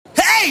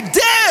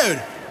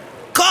Dude!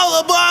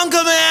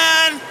 Cowabunga,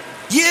 man!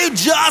 You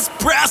just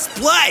press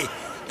play!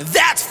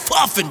 That's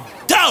fucking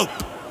dope!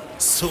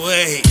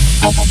 Sweet!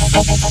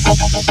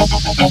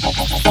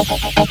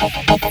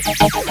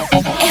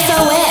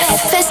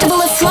 FOF,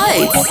 Festival of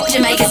Floats,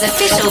 Jamaica's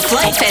official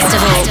float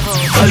festival.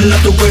 Dale a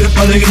tu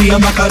cuerpo alegría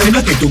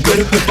Macarena, que tu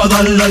cuerpo es para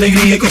dar la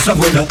alegría y cosas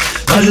buenas.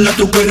 Dale a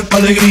tu cuerpo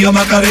alegría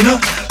Macarena,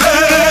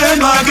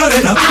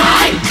 Macarena.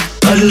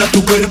 Dale a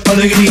tu cuerpo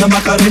alegría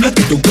Macarena,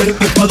 que tu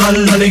cuerpo es para dar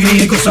la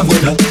alegría y cosas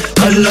buenas.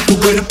 Dale a tu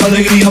cuerpo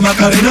alegría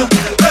Macarena,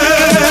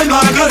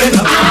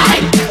 Macarena.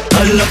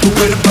 Dale a tu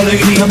cuerpo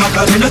alegría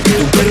Macarena, que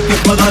tu cuerpo es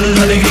para dar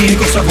la alegría y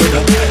cosas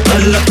buenas.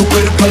 Dale a tu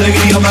cuerpo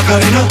alegría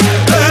Macarena,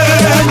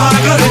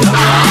 Macarena.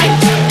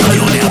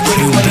 Dale a tu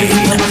cuerpo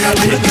alegría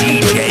Macarena, que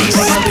tu cuerpo es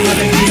para dar la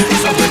alegría y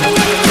cosas buenas.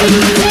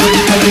 Dale a tu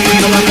cuerpo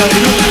alegría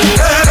Macarena.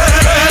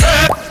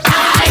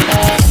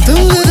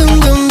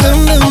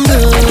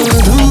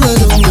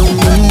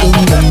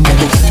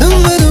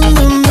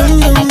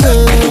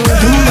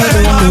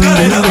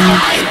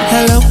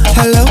 Hello,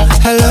 hello,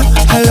 hello,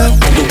 hello.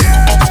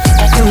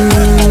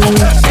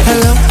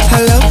 Hello,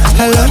 hello,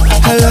 hello,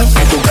 hello.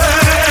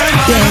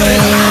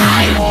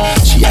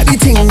 Yeah. She had the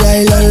thing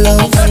I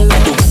love.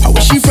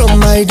 Where she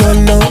from I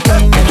don't know.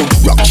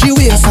 Rock she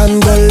waist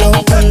and go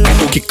low.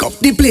 Kick up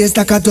the place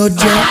like a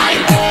dojo.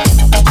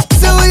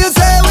 So what you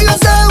say, what you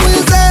say, what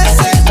you say?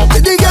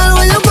 With the girl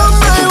when you come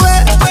my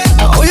way.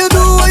 How you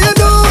do, what you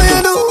do, what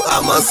you do?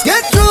 I must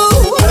get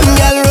through.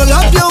 Girl roll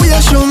up your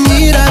waist, show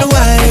me that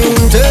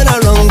wine. Turn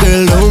around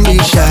girl, don't be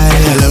shy.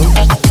 Hello,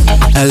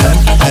 hello,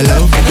 hello,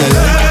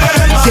 hello.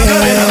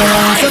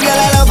 Yeah, so girl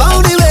I love how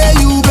the way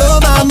you blow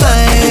my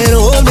mind.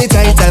 Hold me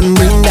tight and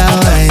bring that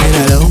wine.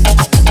 Hello,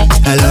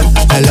 hello,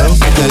 hello,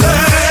 hello.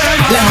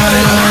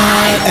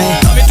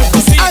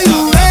 Are you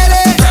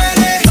ready?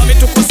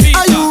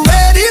 Are you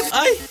ready?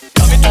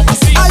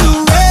 Are you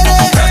ready?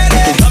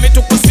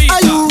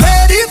 Are you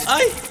ready?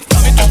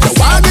 You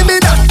want give me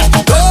that?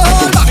 Go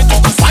hold back,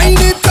 find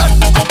it that,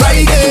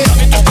 right there,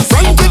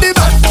 front to the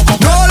back.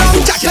 No long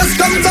chat, just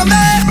come to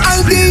me.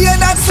 I'll give you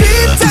that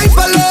sweet type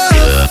of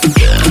love.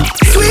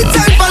 Sweet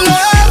type of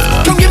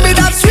love. Come give me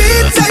that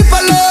sweet type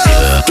of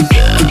love.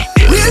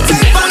 Real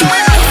type of love.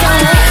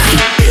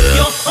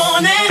 You're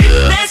on it,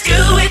 let's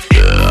do it.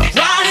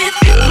 Ride it,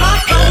 my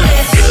on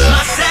it.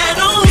 My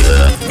saddle's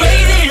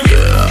waiting.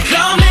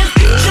 Come and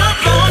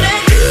jump on it.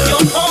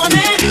 You're on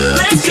it,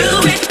 let's do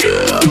it.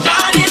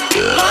 Ride it,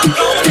 my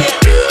on it.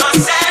 My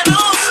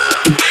saddle's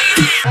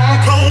waiting.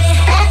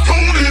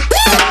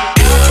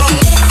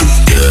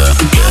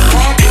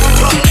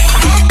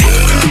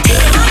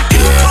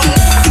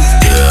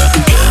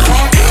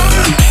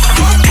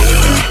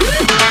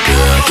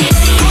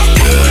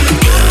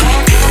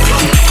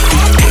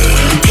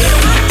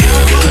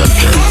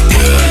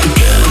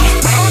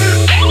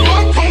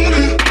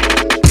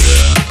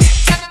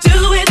 Do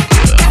it.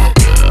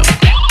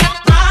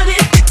 Ride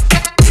it.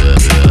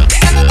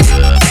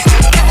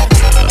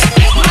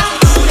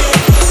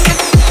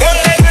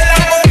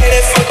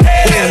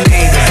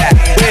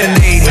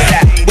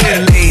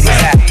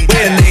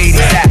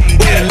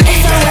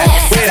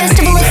 FOF,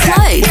 Festival of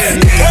Floats.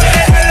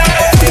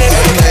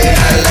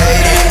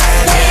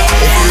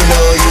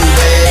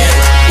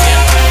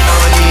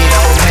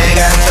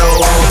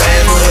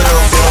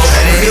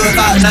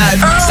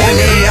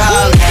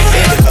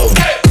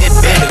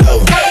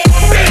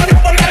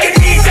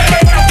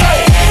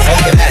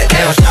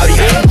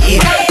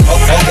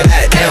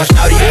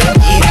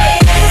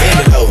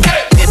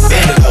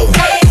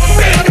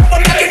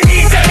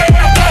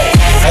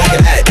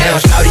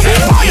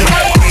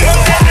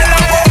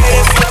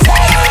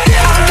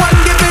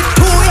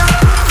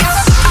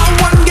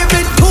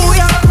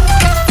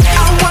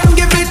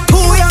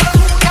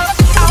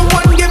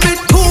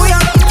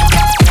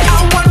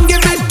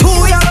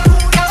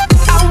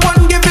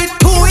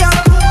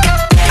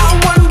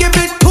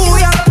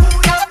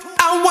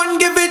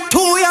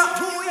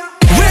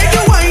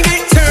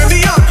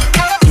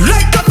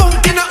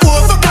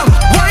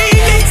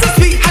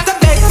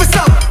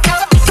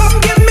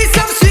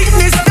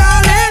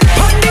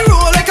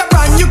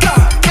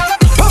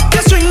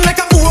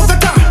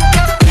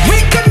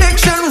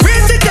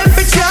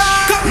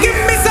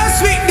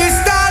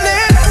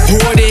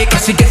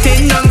 She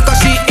getting on 'cause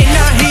she in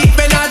a heat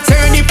when I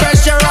turn the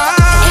pressure on.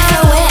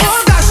 Oh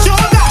gosh,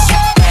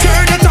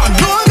 turn it on.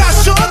 Oh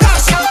gosh.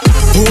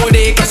 Oh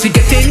day 'cause she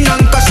getting on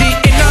 'cause she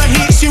in a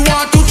heat. She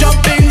want to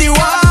jump in the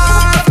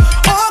water.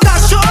 Oh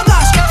gosh,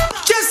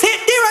 just hit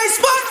the right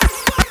spot.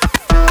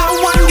 I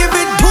want give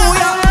it to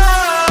ya.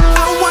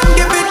 I want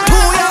give it to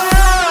ya.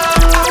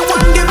 I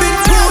want give it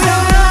to ya.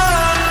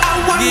 I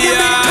want give it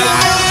to ya.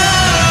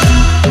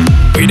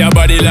 With a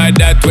body like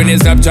that, when you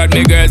Snapchat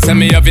me girl, send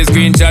me off your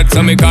screenshot.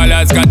 So me call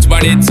her Scotch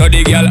Bonnet, so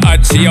the girl hot.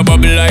 She a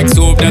bubble like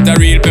soup, that a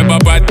real pepper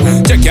pot.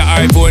 Check your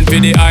iPhone for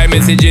the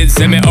iMessages.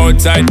 Send me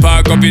outside,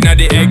 park up inna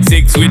the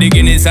X6 with the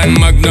Guinness and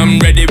Magnum,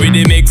 ready with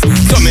the mix.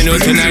 So me know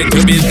tonight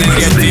your business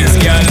get fixed,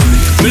 girl.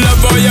 Me love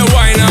how you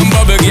wine and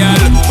bubble,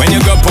 girl. When you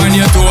go on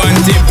your toe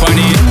and tip on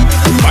it,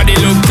 body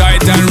look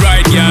tight and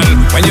right, girl.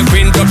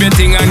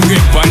 everything and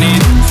grip on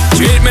it.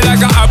 Treat me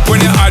like a app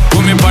when you hot,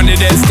 put me on the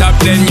desktop,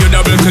 then you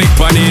double click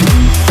on it.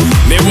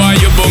 Me why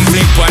you boom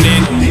flick on it,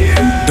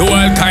 do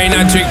all kind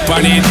of trick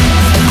on it.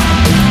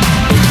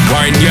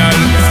 Wine girl,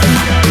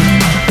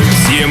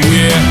 same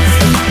way.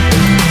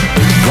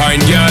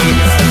 Wine girl,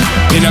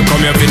 you don't come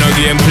here for no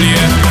game play.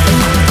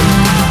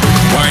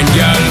 Wine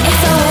girl,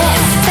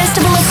 SOS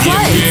Festival of same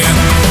Floats. way.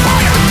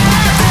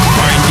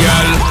 Wine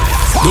girl,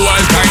 do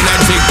all kind of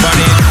trick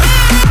on it.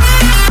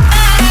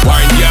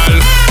 Wine girl,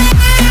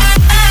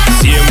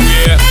 same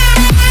way.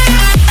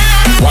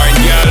 Wine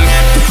girl,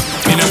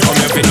 you don't come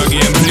here for no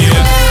game play.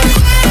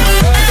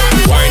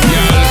 Wine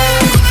girl,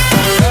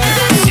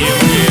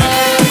 same way.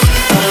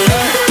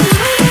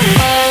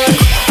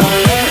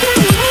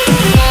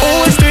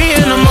 Oh, it's 3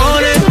 in the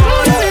morning.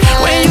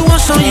 When you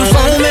want some, you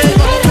phone me.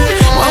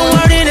 One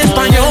word in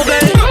Espanol,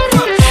 babe.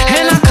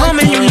 And I come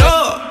and you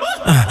know.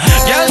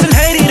 Girls in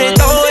Haiti, they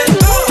throw it.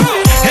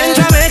 In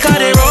Jamaica,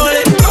 they roll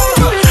it.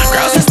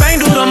 Girls in Spain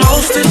do the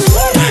mostest.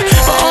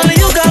 But only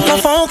you got my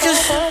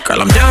focus.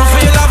 Girl, I'm down for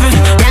your loving.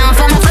 Down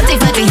for my footy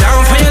footy.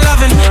 Down for your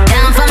loving.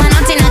 Down for my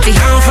naughty naughty.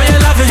 Down for your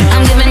loving.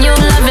 I'm giving you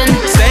loving.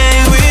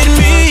 Stay with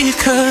me,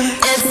 cause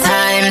It's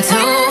time to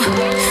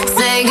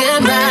say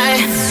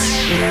goodbye.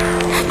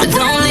 But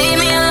don't leave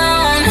me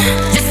alone.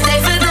 Just stay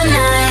for the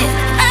night.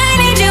 I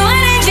need you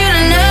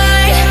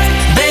tonight.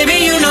 baby,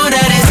 you know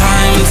that it's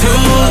time to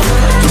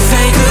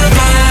say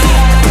goodbye.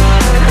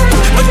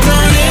 But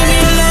don't leave me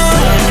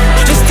alone.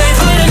 Just stay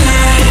for the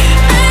night.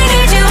 I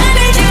need you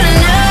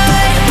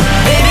tonight.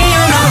 Baby,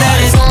 you know that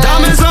it's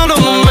Dame solo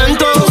un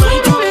momento,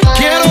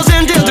 quiero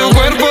sentir tu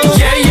cuerpo.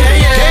 yeah, yeah,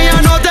 yeah. Que ya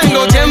no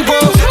tengo tiempo,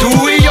 tú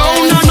y yo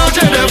una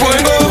noche de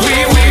fuego.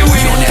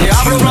 Te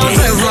hablo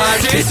francés,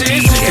 te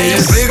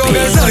explico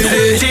que soy de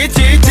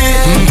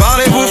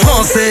Parlez-vous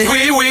français?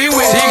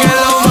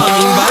 Síguelo,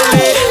 mami,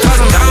 baile. Cause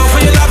I'm down for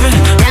your loving.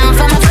 Down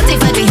for my footy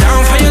footy.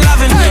 Down for your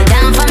loving.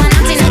 Down for my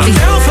naughty I'm naughty.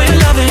 down for your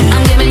loving.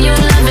 I'm giving you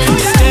loving.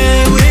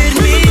 Stay with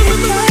me.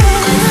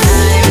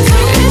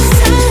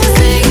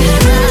 Say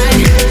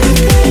goodbye.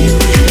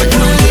 But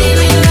don't leave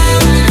me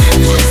alone.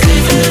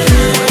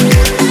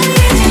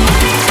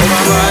 If I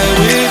ride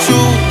with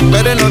you,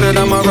 better know that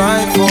I'ma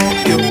ride for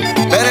you.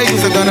 Better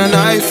use a gun and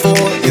knife for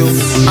you.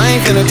 I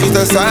ain't finna choose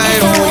the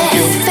side on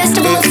you. SOS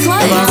Festival of If I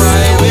Floats.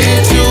 ride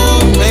with you,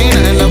 ain't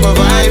nothing to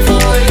provide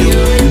for you.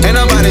 Ain't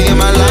nobody in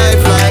my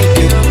life like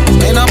you.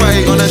 Ain't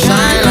nobody gonna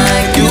shine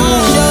like you.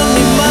 Show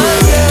me my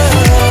love.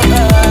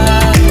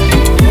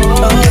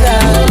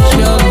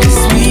 Show me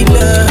sweet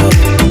love.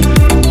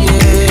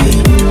 Yeah.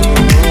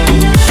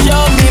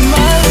 Show me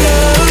my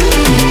love.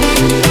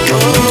 Oh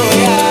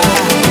yeah.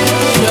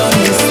 Show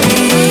me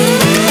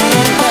sweet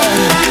love.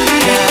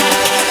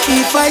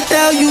 If I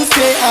tell you,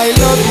 say I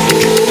love you.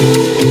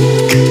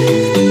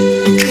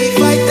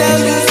 If I tell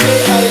you, say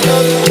I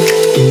love you.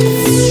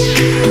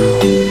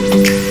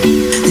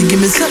 You give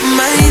me something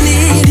I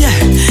need, yeah.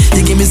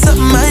 You give me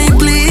something I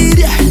bleed,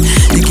 yeah.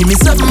 You give me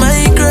something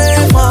I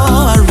crave,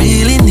 oh, I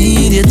really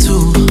need you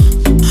too.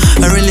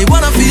 I really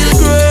wanna feel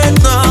great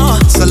now,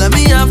 so let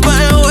me have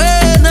my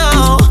way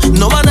now.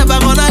 No one ever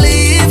gonna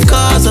leave,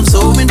 cause I'm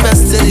so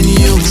invested in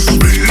you.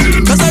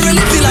 Cause I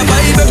really feel a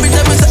vibe every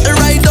time we set it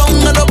right down.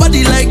 And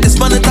nobody like this,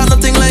 man, it's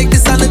nothing like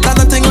this, and it's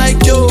nothing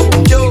like you.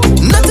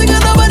 Nothing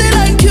and nobody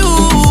like you.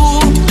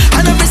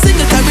 And every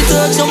single time we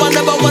touch, no one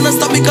ever wanna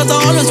stop, because I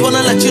always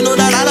wanna let you know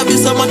that I love you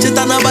so much, it's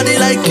nobody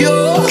like you.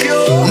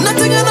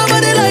 Nothing and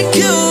nobody like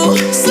you.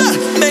 So,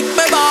 make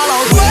me ball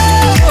out.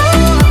 Whoa,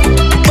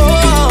 oh,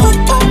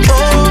 oh,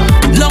 oh.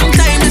 Long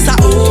time this a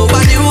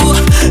overdue.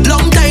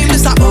 Long time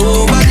this a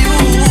overdue.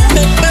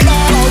 Make me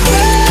ball out. Whoa,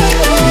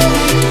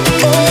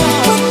 oh,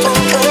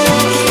 oh,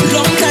 oh.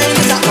 Long time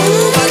this a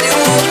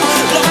overdue.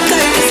 Long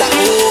time this a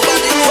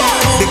overdue.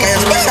 Because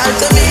you're special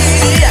to me.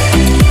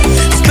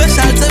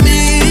 Special to me.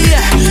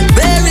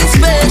 Very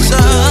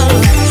special.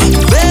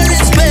 Very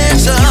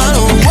special.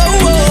 Whoa,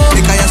 whoa.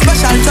 Because you're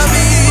special to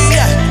me.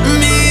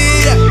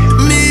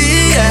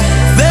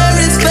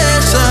 Very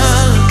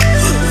special.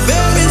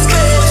 Very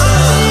special.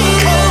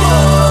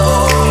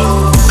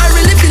 I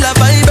really feel a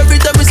vibe every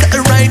time we set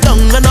it right down.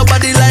 And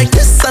nobody like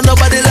this and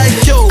nobody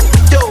like you.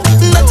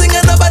 Nothing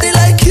and nobody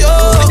like you.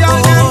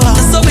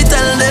 So we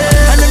tell them.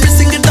 And every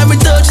single time we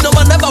touch, no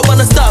one ever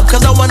wanna stop.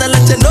 Cause I wanna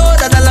let you know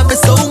that I love you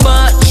so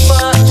much.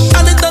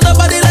 And it's not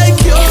nobody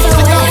like you.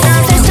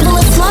 SOS Festival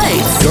of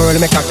Floats. Girl,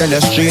 make I tell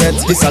you straight.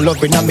 This a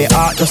love in my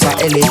heart, just a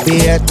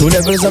elevate. 2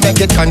 levels that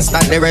make it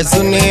constantly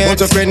resonate.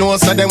 But if you know,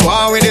 so them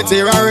war with it,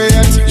 deteriorate.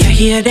 You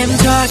hear them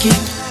talking,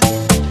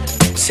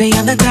 say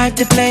I'm the type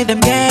to play them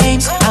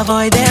games.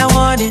 Avoid their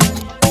warning.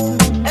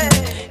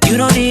 You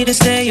don't need to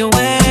stay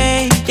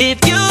away. If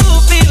you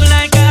feel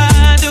like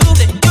I do,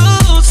 then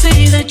you'll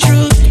see the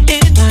truth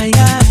in my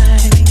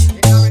eyes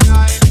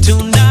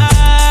tonight.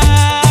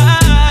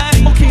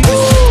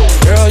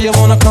 Girl, you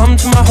wanna come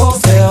to my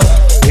hotel?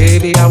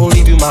 Baby, I will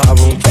leave you my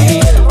room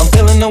key. I'm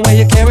feeling the way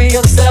you carry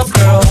yourself,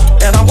 girl.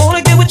 And I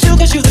wanna get with you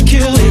cause you the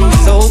cutie.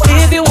 So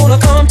if you wanna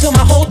come to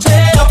my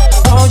hotel,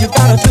 all you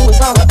gotta do is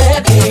holler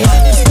at me.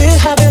 We're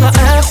having an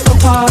after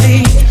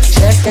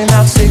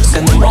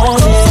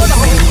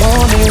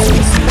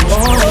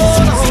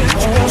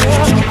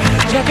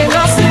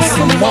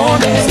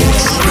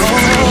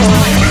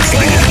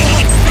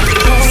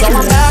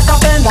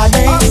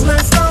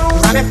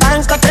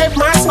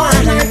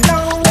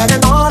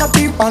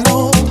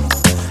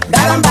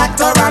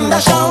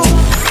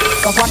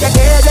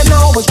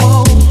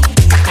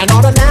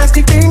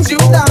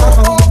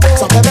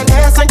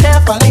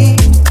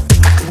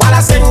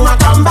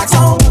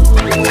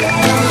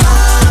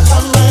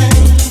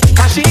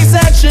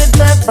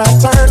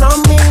pattern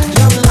on me.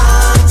 You're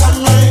not a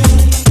lane,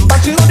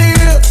 but you did.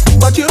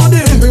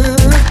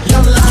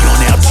 You're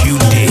now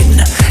tuned in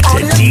to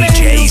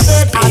DJ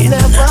Spin.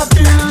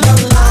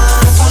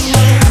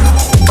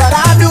 But I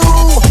do.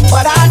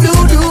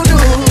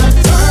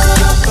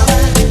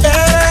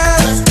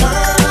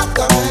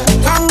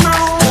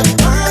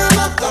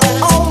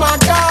 Oh my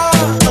God,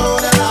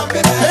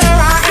 here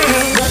I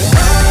am.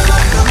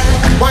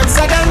 Once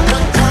again,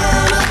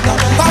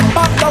 pop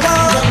up the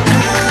world.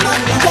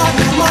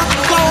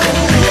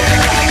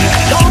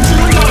 Don't you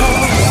know?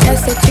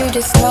 Guess that you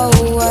just know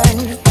when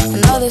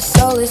another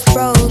soul is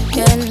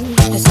broken.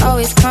 It's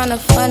always kind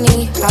of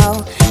funny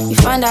how you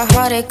find out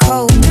how they're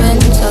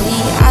coping. So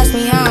he asked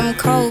me how I'm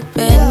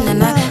coping,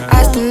 and I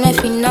asked him if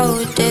he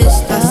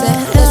noticed. I said,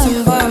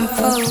 listen boy, I'm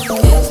focused.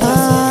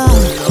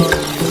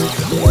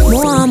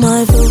 More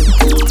my food.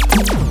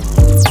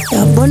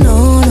 Yeah,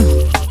 banana.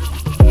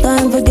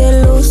 Time to get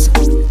loose.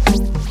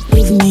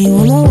 Give me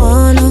one more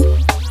wanna.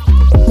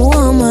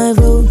 More my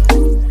food.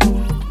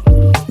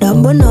 That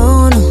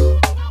banana.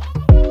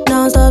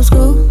 Now stop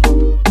screw.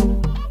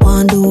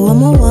 Wanna do one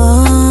more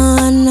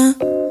wanna.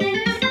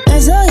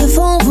 Answer your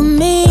phone for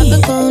me.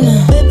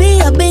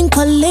 Baby, I've been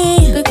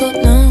calling.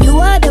 You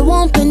are the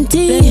one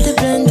plenty.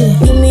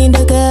 Give me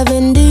the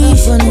Kevin D.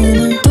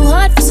 Too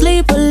hard to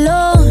sleep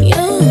alone.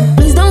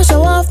 Please don't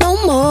show off no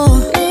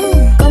more.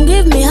 Come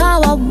give me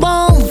how I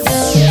want.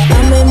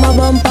 I made my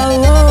bumper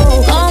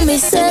roll. Call me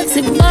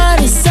sexy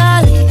body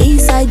solid.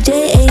 Eastside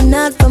J ain't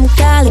not from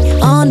Cali.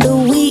 On the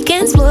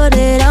weekends, put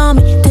it on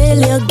me. Tell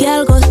your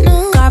girl goes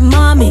car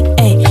mommy.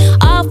 Ay,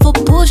 off for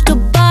push the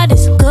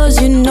bodies, cause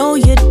you know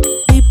you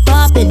be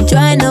poppin'.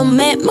 Tryna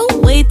make me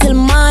wait till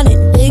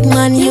morning. Big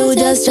man, you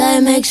just try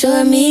make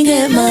sure me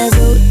get my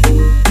food.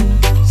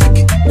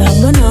 That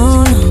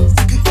banana.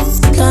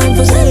 Time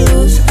for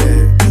salutes.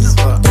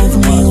 Give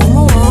me one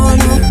more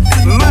wanna.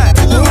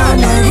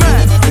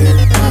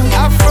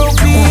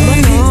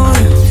 Afrobeat.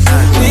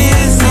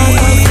 Busy.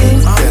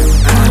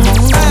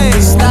 Hey,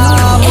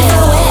 stop.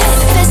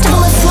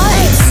 Festival of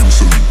Flights.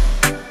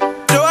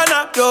 Joanna,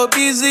 you're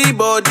busy,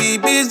 body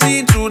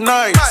busy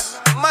tonight.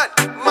 Mad.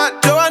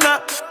 Joanna,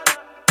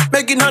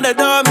 making all the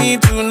dummy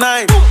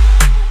tonight.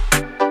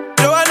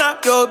 Joanna,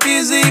 you're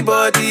busy,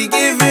 body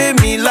giving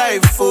me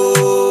life,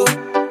 oh.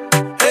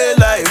 Hey,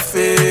 life,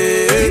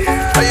 hey.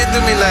 How you do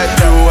me like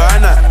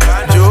Joanna?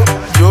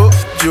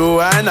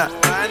 Joanna.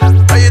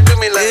 How you do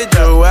me like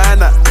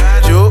Joanna?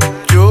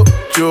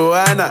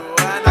 Joanna.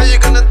 How you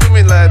gonna do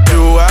me like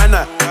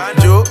Joanna?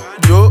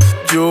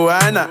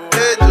 Joanna.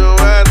 Hey,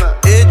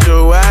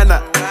 Joanna.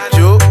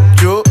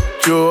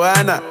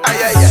 Joanna.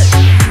 Ay.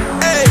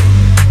 Hey,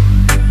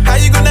 how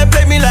you gonna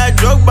play me like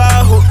Drogba?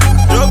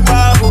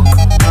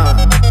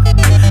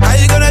 How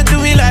you gonna do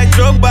me like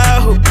Drogba?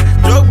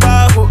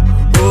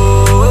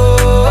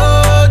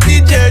 Oh,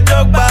 DJ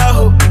Drogba.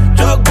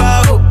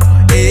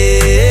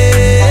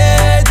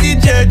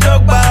 DJ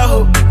Drogba.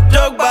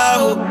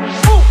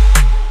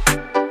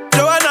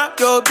 Joanna,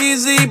 you're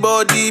busy,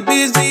 body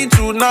busy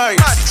tonight.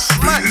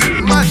 Mad.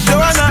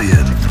 Joanna,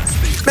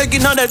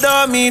 making all the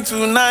dummy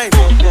tonight.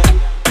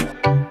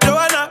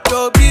 Joanna,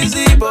 you're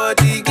busy,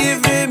 body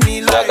giving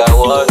me life.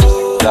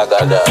 Like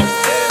that.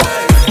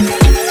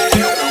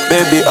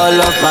 Baby,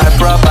 all of my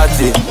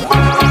property.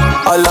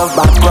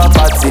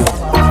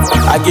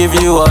 I give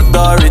you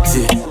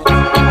authority.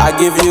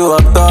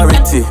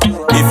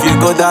 If you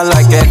go down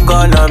like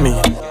economy,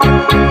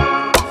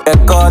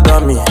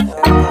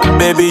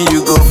 baby, you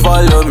go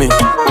follow me.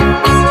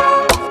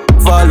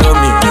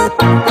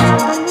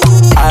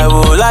 I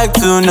would like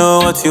to know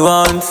what you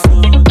want,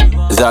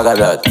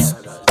 Zagadat.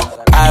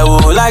 I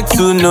would like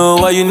to know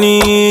what you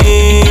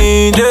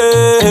need.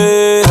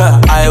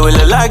 I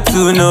would like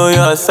to know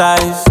your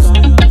size,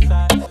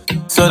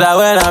 so that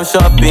when I'm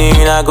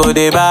shopping, I go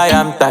dey buy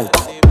am tight.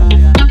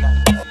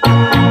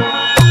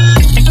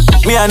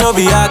 Me, I no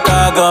be a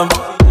kagum,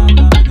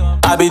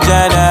 I be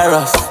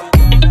generous.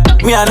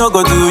 Me, I no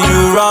go do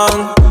you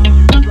wrong,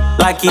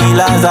 like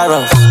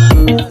Lazarus.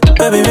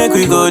 Baby, make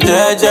we go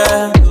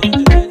jeje,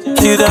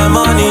 till the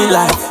morning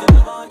light.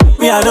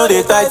 Me, I know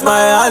they tight my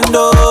hand,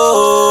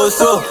 oh.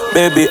 So,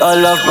 baby,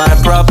 all of my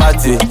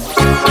property.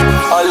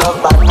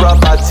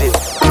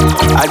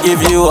 I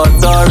give you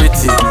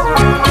authority.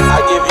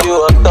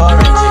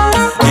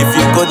 If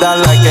you go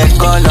down like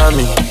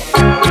economy,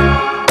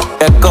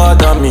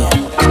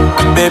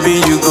 baby,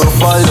 you go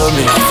follow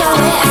me.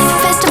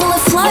 Festival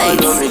of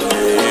Flights.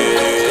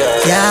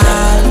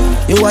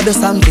 Yeah, you are do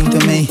something to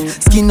me.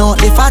 Skin out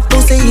the fat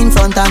pussy in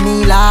front of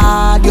me,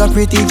 lad. You're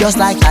pretty just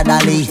like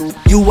Adali.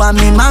 You are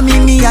me, mommy,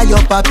 me are your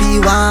papi.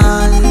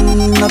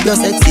 One of your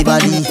sexy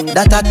body.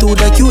 That tattoo,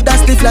 the cute,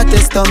 that's the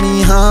flattest to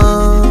me,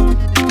 huh?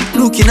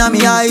 Looking at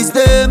me eyes,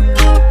 them.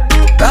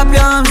 Wrap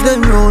your arms,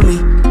 then roll me.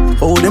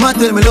 Oh, them a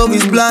tell me love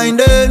is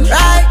blinded.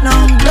 Right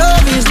now,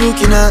 love is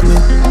looking at me.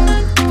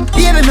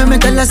 Baby, let me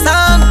tell you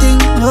something.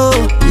 Oh,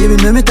 baby,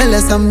 let me tell you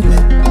something.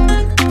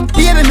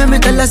 Baby, let me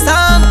tell you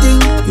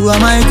something. You are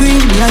my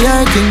queen, me are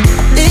your king.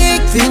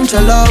 Ik vind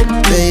je leuk,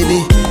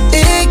 baby.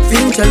 Ik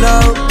vind je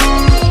leuk.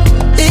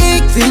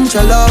 vind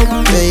je love,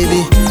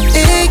 baby.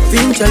 Ik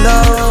vind je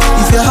love.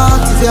 If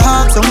your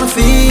heart, so me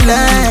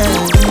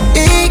feeling.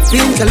 Ik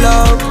vind je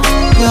love.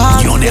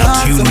 You're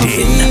now tuned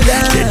in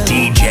to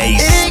DJ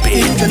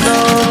Spin.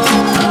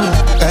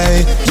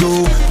 Hey,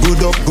 you,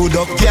 good up,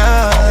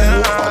 girl.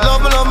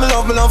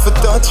 Love to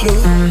touch you.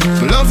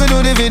 Love to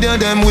do the video,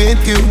 them with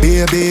you.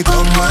 Baby,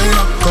 come wine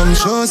up, come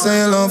show,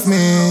 say you love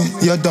me.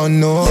 You don't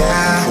know.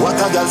 Yeah, what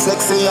a girl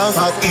sexy and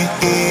hot.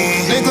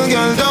 Little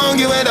girl, don't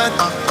give it that.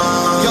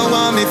 You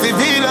want me to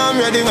feel I'm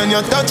ready when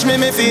you touch me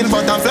feel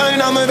butterfly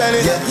on my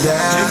belly. Yeah.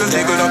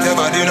 Jiggle up your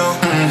body now.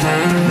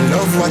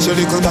 Love what your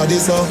little body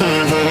so.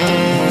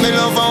 Me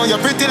love how you're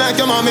pretty like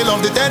your mommy.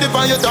 Love the teddy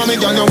on your tummy.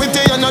 Girl, you whip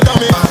you're not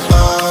dummy.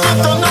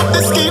 Turn up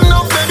the skin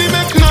now, baby,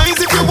 make noise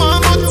if you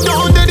want, but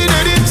don't daddy.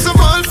 So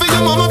fall for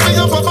your mama, for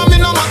your papa, me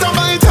no matter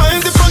by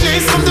time. The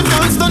police come to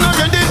dance, done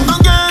already.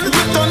 Again,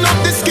 turn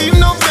up the scheme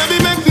now, baby,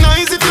 make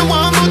noise if you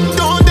want, but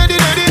don't daddy.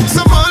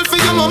 So fall for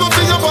your mama,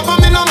 for your papa,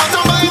 me no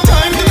matter by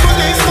time. The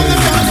police come to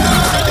dance,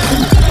 done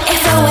already.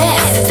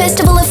 FOF,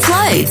 Festival of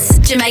Floats,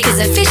 Jamaica's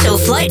official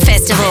float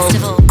festival.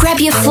 Grab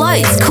your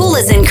floats,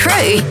 coolers and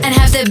crew, and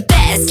have the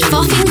best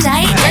foffing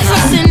day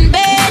ever. In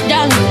bed,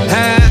 darling.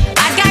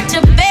 I got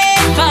your bed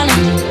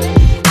falling.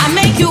 I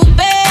make you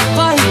bed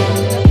for you.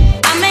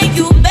 I make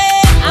you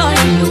bed out.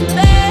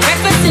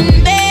 Breakfast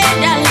in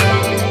bed, darling.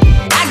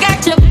 I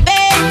got your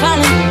bed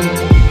falling.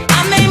 I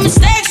made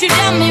mistakes, you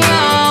done me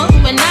wrong,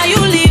 but now you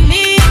leave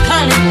me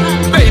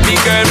calling. Baby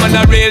girl, man, a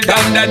real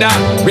dandada,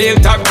 real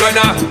top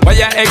gunner. What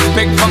you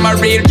expect from a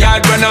real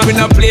yard runner? We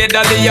no play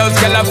dolly house,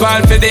 girl, I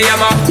fall for the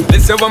hammer.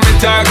 Listen when me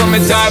talk in the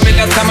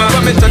summer.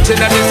 When me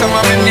touching on the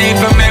summer, me need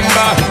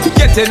remember.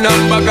 Getting up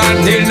back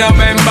until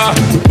November.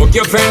 Book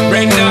your friend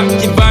Brenda,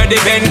 keep her the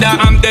vendor.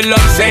 I'm the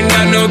love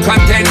sender, no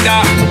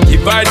contender.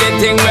 Keep her the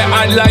thing where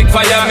I like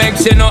fire. Make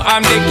sure know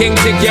I'm the king,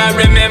 she can't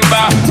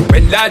remember.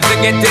 When that we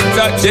get it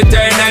touch, she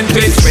turn and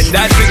twist. When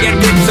that we get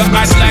it so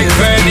hot like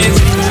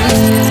furnace.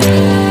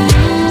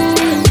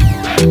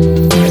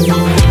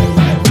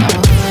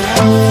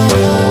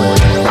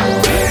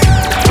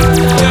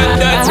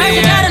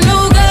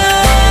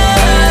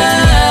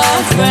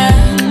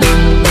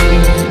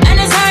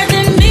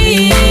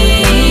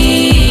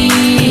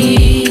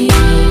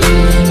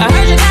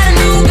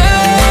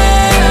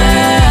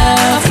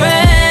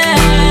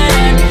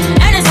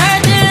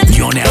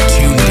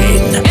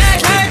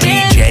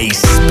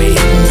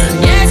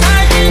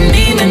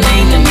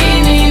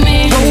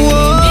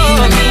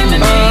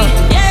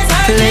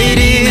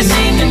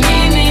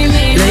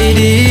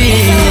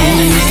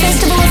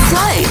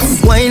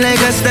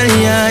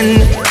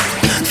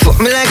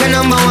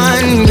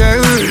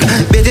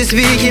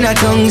 Speaking of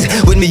tongues,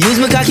 when me use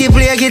my cocky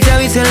play a guitar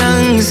with your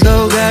lungs.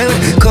 So girl,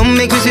 come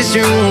make me switch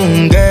the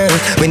room, girl.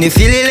 When you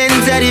feel it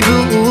enter the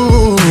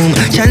boom,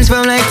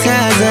 transform like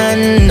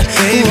Tarzan,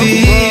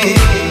 baby.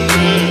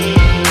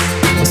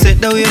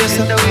 Sit down with us,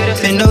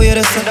 bend down with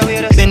us,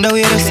 bend down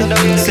with us,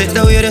 sit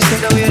down with us.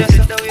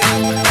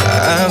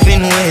 I've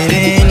been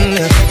waiting.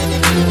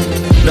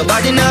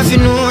 Nobody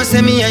nothing know,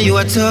 say me and you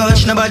a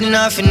touch. Nobody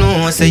nothing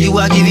know, say you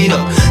a give it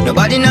up.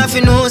 Nobody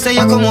nothing know, say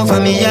you come over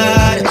me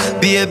yard.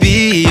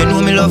 Baby, you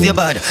know me love you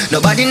bad.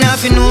 Nobody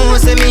nothing know,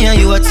 say me and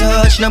you a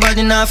touch.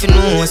 Nobody nothing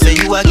know, say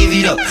you a give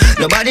it up.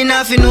 Nobody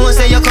nothing know,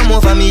 say you come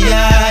over me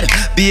yard.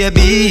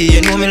 Baby, you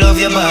know me love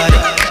you bad.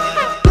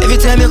 Every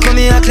time you come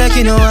here act like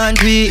you know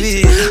want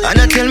me. And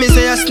I tell me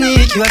say I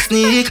sneak, you a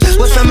sneak.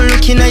 But from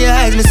looking at your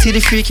eyes, me see the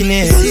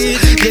freakiness.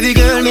 Baby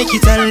girl, make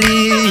it and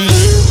leave.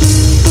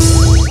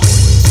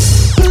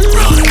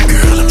 Run,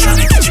 girl, I'm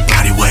tryna get your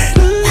body wet.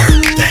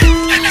 Work that,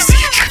 let me see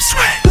your drip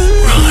sweat.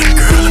 Run,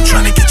 girl, I'm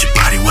tryna get your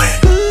body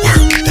wet.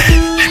 Work that,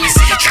 let me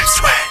see your drip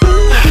sweat.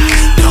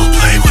 Don't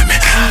play with me,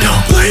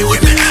 don't play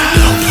with me,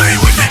 don't play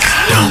with me,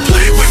 don't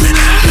play with me,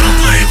 don't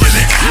play with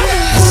me.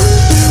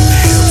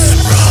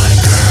 Run,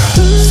 girl.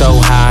 So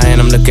high and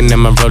I'm looking at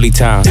my rollie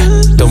time.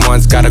 The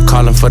ones gotta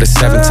call him for the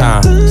 7th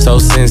time. So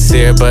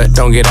sincere, but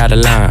don't get out of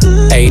line.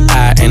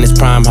 AI and it's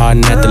prime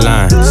harden at the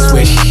line.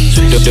 Swish,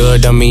 do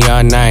it on me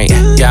all night.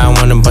 Yeah, I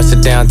wanna bust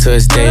it down till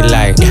it's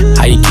daylight.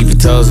 How you keep your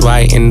toes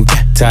white and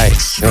tight?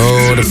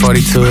 Oh, the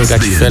 42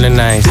 got you feeling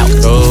nice.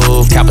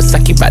 Oh,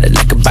 Kawasaki bout it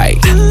like a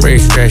bite.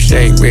 Rich, fresh,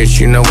 shake, rich,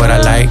 you know what I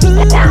like.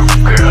 Work,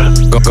 girl.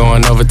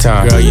 Going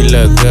overtime. Girl, you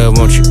look good,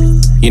 won't you?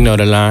 You know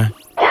the line.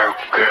 Work,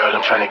 girl,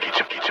 I'm tryna get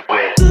you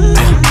wet.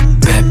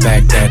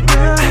 Back that.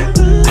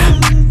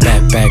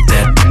 Back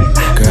that.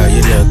 Girl,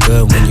 you look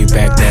good when you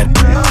back that.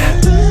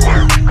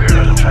 Work,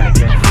 girl, I'm tryna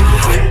get you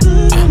wet.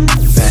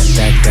 Back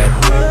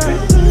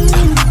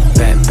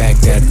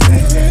that.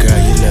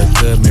 Girl, you look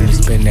good when you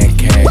spend that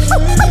cash.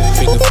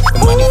 Finger for the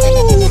money.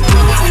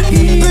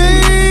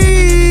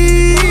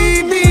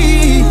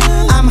 Baby,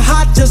 I'm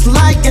hot just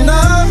like an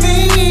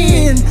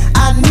oven.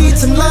 I need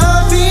some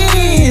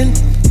loving.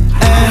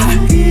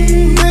 And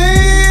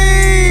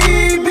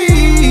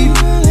baby,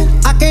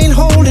 I can't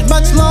hold it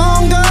much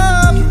longer.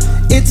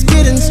 It's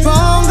getting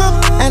stronger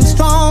and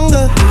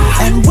stronger.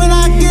 And when I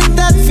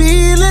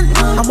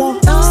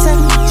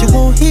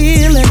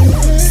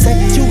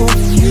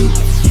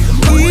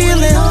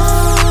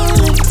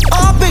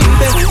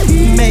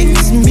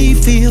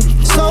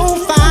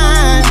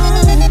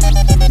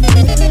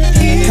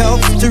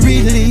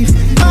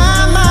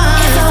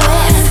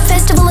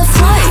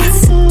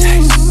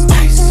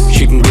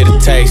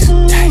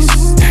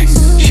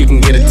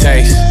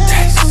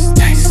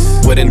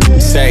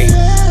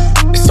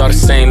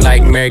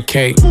Mary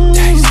Kate.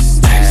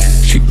 Taste,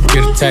 taste. She can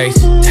get a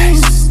taste.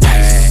 Taste,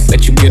 taste.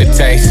 Let you get a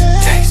taste.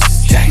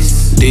 Taste,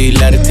 taste. Do you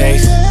love the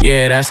taste?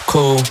 Yeah, that's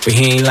cool, but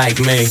he ain't like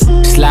me.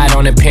 Slide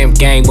on the pimp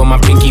gang with my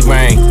pinky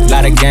ring.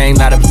 Lot of gang,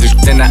 lot of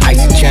in the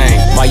icy chain.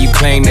 While you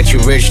claim that you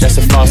rich, that's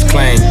a false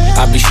claim.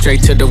 I be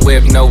straight to the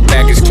whip, no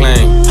baggage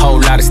claim. Whole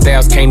lot of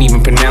styles, can't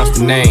even pronounce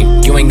the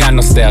name. You ain't got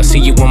no style, see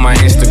you on my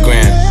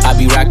Instagram. I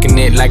be rocking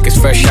it like it's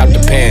fresh out the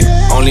pan.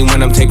 Only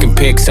when I'm taking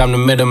pics, I'm the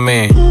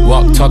middleman.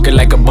 Walk talking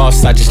like a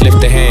boss, I just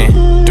lift a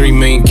hand. 3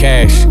 million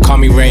cash, call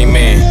me Rain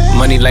Man.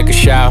 Money like a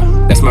shower,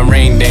 that's my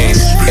rain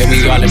dance. And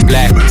we all in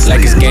black,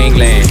 like it's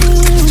gangland.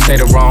 Say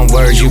the wrong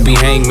words, you be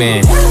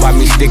hangman. Why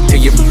me stick to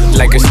you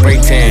like a spray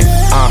tan?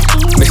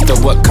 Mister,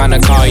 what kind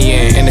of car you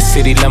in? In the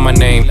city, love my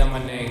name.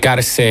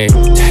 Gotta say it.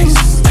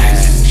 Taste,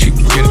 taste. She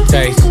can get a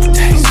taste.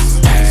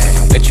 Taste,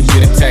 taste. Let you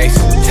get a taste.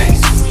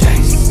 Taste,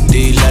 taste. Do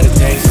you love the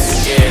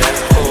taste? Yeah,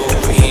 that's cool,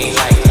 but he ain't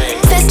like me.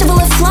 Festival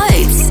of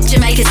Floats,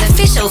 Jamaica's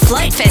official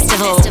float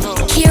festival.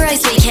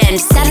 Heroes Weekend,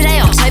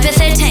 Saturday, October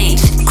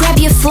 13th. Grab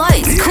your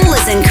floats,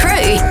 coolers and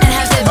crew, and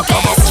have the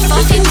best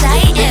fucking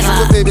day ever.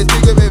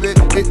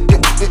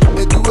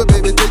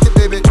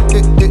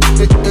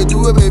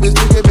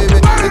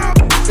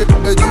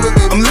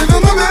 I'm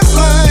living my best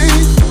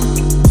life.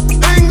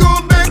 Ain't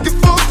going back and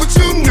forth with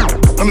you now.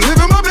 I'm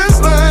living my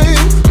best life.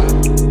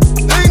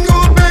 Ain't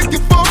going back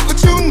and forth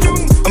with you now.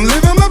 I'm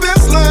living my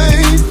best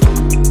life.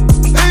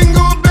 Ain't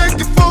going back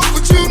and forth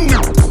with you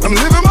now. I'm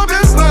living my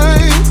best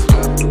life.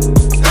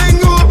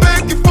 Ain't going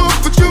back and forth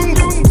with you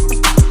now.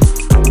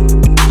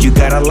 You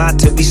got a lot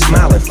to be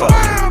smiling for.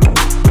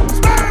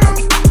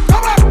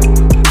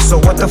 So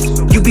what the f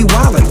you be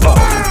wildin' for?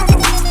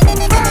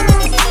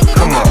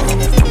 Come on,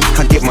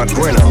 I get my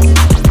grin on.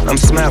 I'm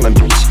smiling,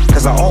 bitch,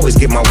 cause I always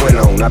get my win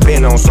on. I've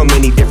been on so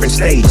many different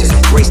stages.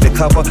 Graced the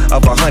cover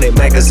of 100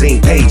 magazine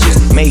pages.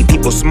 Made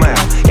people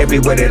smile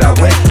everywhere that I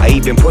went. I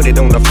even put it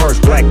on the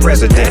first black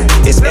president.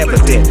 It's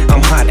evident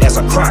I'm hot as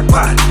a crock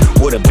pot,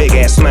 with a big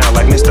ass smile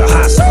like Mr.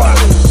 Hot Spot.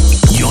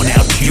 You're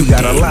now you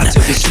got a lot to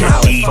be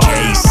smiling for.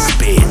 DJ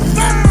Spin.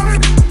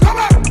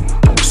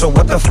 So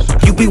what the f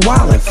you be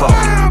wildin' for?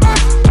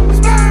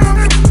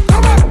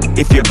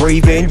 If you're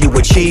breathing, you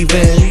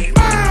achieving.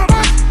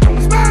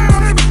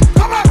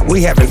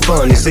 We having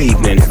fun this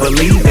evening,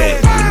 believe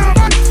it.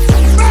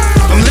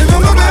 I'm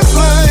living my best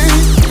life.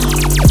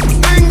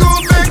 Ain't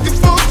going back and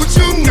forth with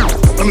you now.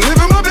 I'm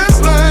living my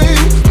best life.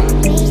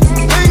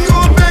 Ain't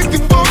going back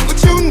and forth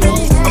with you now.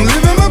 I'm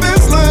living my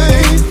best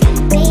life.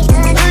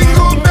 Ain't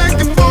going back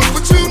and forth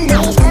with you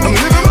now. I'm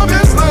living my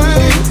best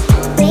life.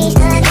 Ain't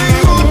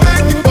going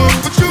back and forth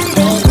with you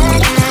now.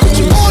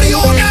 Party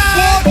all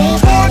night.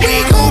 We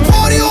gon'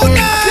 party all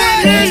night.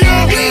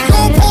 We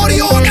gon' party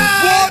all night.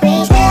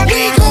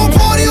 We gon'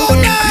 party all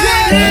night.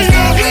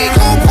 We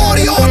gon'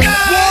 party all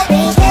night.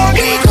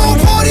 We gon'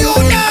 party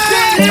all night.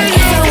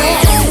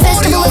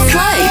 Festival of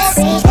Floats.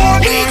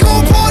 We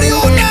gon' party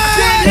all night.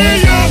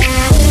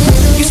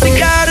 You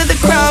stick out of the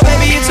crowd,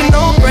 baby, it's a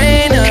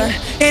no-brainer.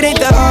 It ain't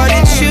that hard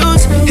to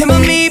choose. Him or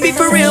me, be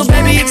for real,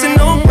 baby, it's a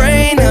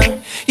no-brainer.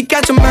 You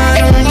got your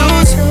mind on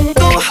loose.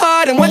 Go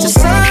hard and watch the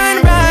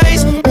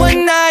sunrise.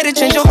 One night it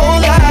change your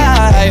whole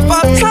life.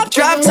 Pop top,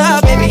 drop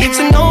top, baby, it's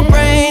a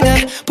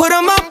no-brainer. Put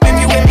 'em up if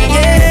you with me,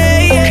 yeah,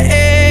 yeah,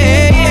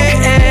 yeah,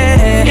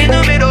 yeah. In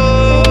the middle.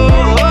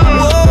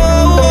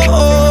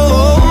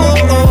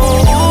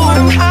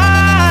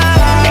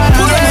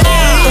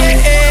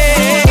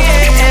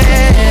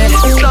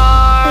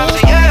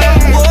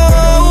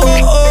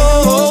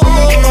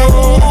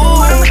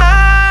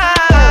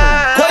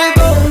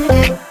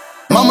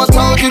 Mama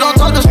told you don't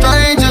talk to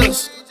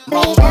strangers.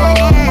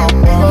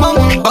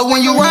 Mama, but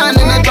when you run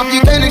in that drop,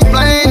 you can't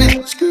explain it.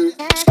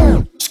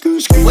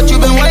 What you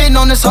been waiting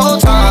on this whole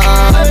time?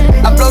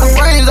 I blow the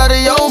brains out of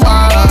your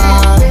mind.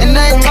 And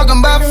I ain't talking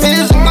about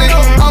physically,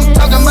 I'm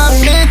talking about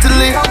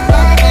mentally.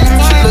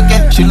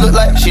 She look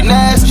like she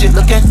nasty. She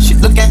look like she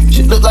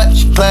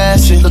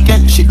classy.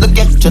 She look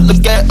at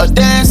her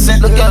dancing.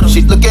 Look at her,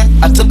 she looking.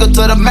 I took her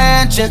to the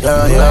mansion.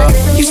 Yeah,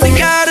 yeah. You stick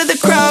out of the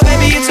crowd,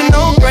 baby, it's a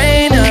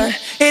no-brainer.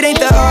 It ain't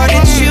that hard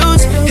to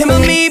choose. Him or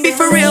me, be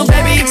for real,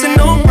 baby, it's a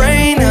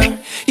no-brainer.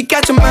 You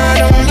got your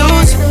mind on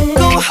loose.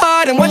 Go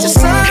hard and watch the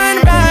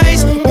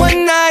sunrise.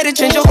 One night it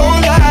change your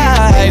whole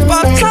life.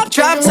 Pop top,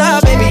 drop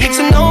top, baby, it's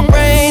a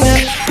no-brainer.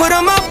 Put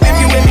 'em up if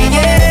you with me,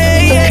 yeah,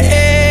 yeah,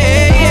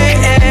 yeah,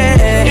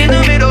 yeah. In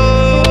the middle.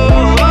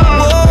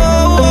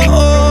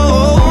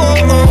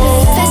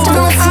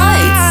 Festival of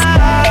Floats.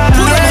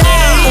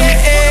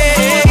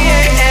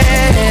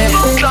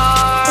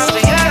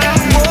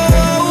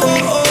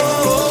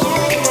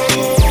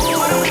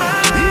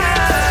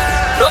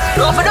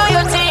 No for do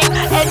your thing,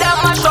 head down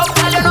mash up,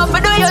 tell you no for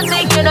do your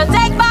thing, you know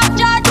take back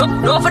charge.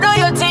 No for do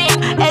your thing,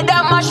 head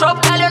down mash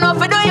up, tell you no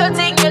for do your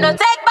thing, you know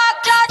take back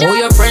charge. Oh,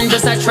 your friend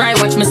just a try,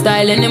 watch me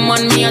style and him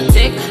on me a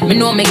tick. Me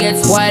know me get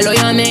spoiled, oh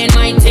you mean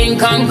my thing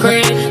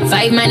concrete.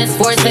 5 minutes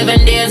for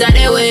 7 days of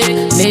the week.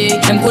 Me,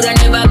 them coulda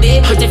never be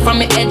pretty from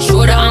me head,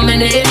 shoulder, and me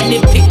neck. Any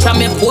picture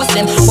me post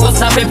them,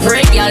 post up a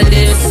break, y'all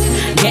this.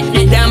 Get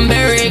the damn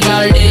berry, girl.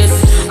 all this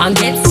and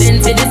get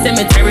sent to the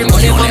cemetery.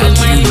 Money for my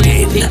mind.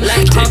 Pick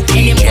like hop,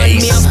 anyone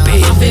me up.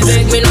 If it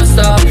beg me no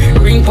stop.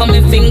 Ring for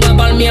me finger,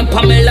 ball me and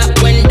Pamela.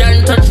 When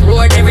done touch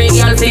road, every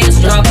girl face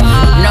drop.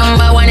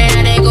 Number one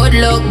in a good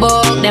look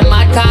book. Them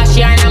mad cash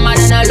yarn, I'm mad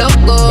and I look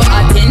good.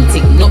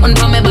 Authentic, nothing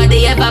for me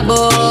body ever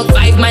book.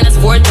 5 minus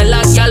 4 till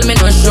a girl me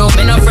no show.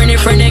 Me no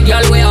friendly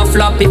girl way off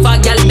flop. If a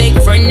girl big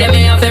friend, them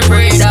me have a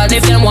pray that.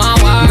 If them want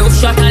war, no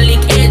shot and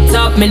lick it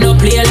up. Me no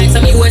play like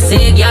some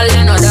USA girl,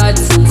 you know that.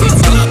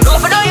 No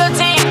for do your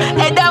thing,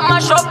 head that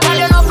mash up. Girl,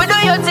 you know for do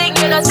your thing,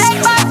 you know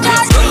take back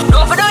charge.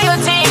 No for do your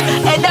thing,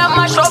 head that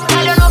mash up.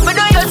 Girl, you know for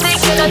do your thing,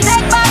 you know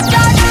take back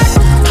charge.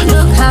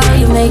 Look how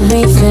you make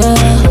me feel.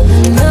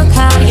 Look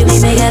how you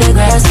make me get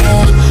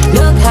aggressive.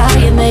 Look how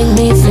you make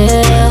me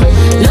feel.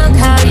 Look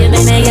how you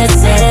make me get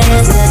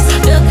senseless.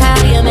 Look how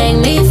you make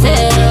me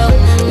feel.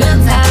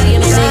 Look how you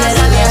make me get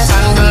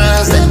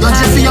aggressive. Look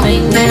how you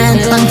make me feel.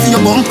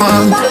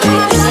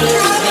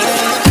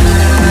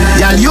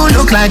 Girl, you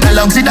look like a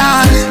luxury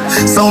doll.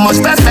 So much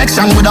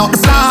perfection without the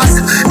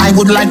flaws. I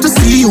would like to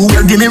see you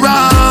give me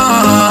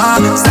raw.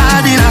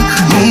 Sabina,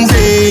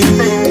 moving.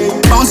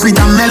 Bounce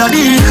with a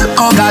melody.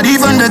 Oh God,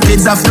 even the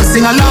kids have to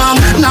sing along.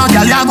 Now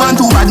girl, you're going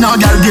too bad. Now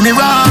girl, give me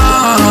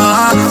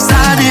raw.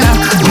 Sabina,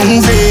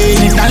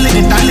 moving.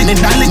 Darling, darling,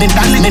 darling,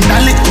 darling, darling,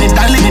 darling,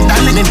 darling,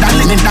 darling,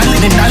 darling,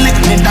 darling,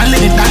 darling,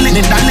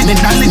 darling, darling,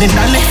 darling,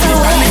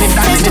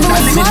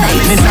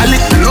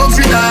 darling. Love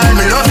you, darling,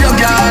 me love your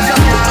girl.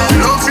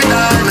 Love you,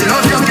 darling, me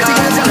love your girl.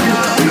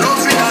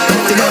 Love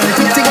you, darling,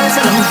 pretty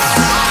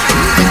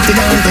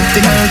girl,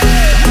 pretty girl.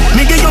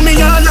 Me give you me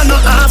all and no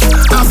half.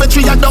 Half a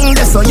tree a down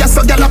there, so yes,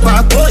 so gyal a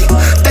park, boy.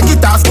 Take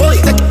it off, boy.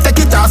 Take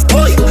it off,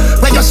 boy.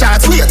 When your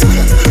shots wait.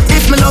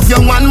 If me love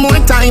you one more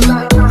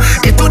time,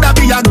 it woulda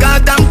be a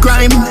goddamn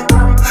crime.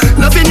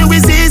 Loving you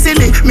is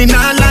easily, me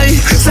not lie.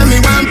 Say me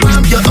one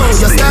pump you, oh,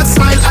 you start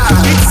smile.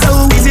 Ah,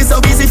 it's so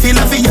easy, feel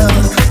love for you.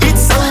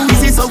 It's so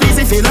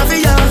easy, feel love for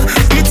you.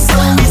 It's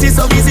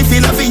so easy,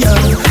 feel love for you.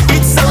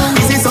 It's so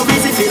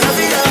easy, feel love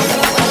for you.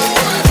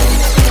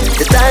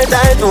 You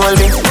tight, hold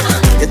me.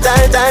 You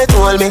tight,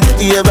 hold me.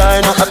 You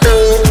burn up a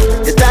blue.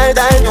 You tight,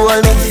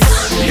 hold me.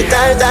 You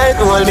tight,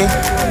 hold me.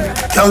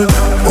 Girl,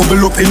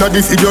 bubble up inna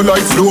the video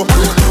like flow.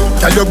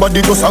 Tell your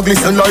body just a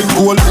glisten like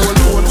gold.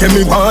 Get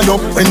me wind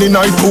up when the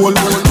night cold.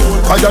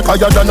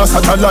 Higher than a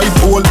satellite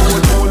pole.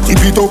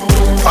 Keep it up,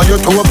 and you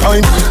toe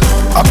pine.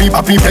 Happy,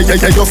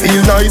 yeah, you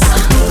feel nice.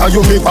 And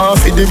you make one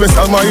for the rest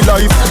of my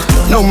life.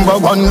 Number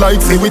one like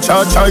for which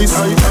I choice.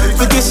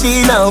 Pretty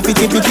she now,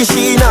 pretty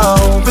she now.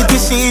 Pretty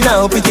she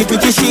now, pretty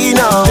she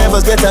now.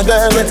 Never get a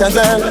girl.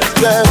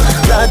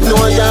 God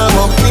know I'm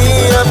up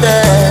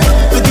there.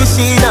 Pretty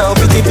she now,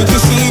 pretty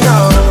she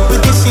now.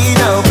 Pretty she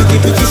now, pretty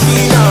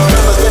she now.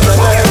 Never get a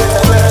girl.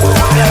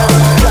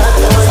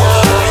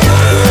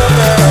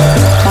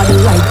 Body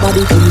right,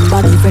 body clean,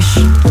 body fresh.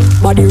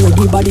 Body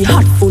ready, body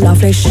hot, full of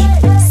flesh.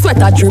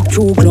 Sweater drip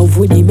through glove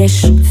with the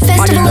mesh.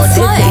 Body not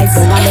dead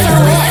like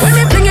when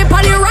me fling it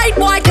on the right,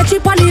 boy, catch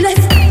it on the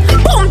left.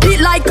 Pump it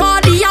like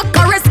cardiac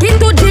arrest. Skin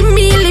to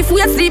Jimmy, lift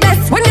weights the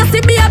best. When you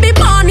see baby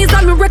born, is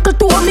a miracle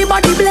to me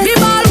body bless. Me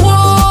ball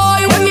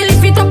boy, when me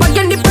lift it up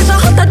again, the pressure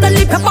hotter than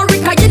the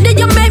paprika.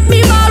 You make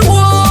me ball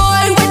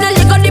boy. When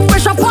you got the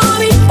pressure for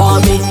me,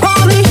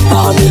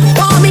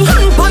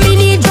 hand for me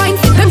knee joint.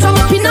 Them some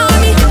up in on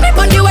me. Me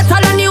body wetter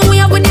than you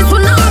wave with the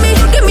tsunami.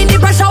 Give me the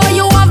pressure where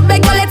you have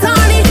beg a let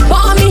on it.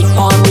 For me.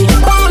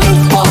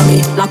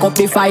 Lock up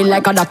the file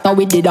like a doctor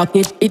with the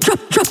docket. It drop,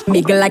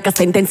 miggle like a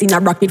sentence in a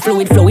bracket.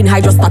 Fluid flowing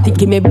hydrostatic.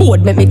 Give me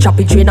board, make me chop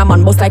it. Train a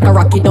man bust like a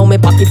rocket. Now me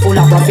pocket full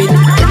of profit.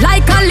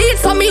 Like a lead,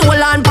 so me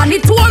hold on pan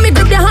it. Two me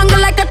grip the handle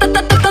like a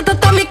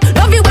atomic.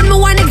 Love it when me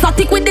wine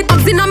exotic with the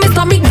tabs in a me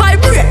stomach.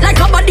 Vibrate like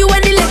a body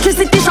when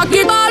electricity shock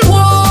it. Ball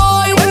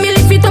boy, when me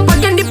lift it up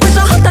again, the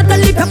pressure hotter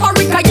than the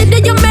paprika.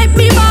 You make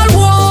me ball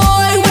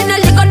boy. When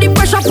you got the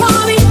pressure for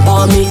me.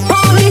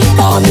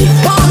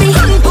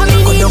 Hand for me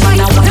knee joint.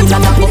 Them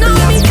some up in on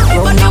me.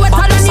 Body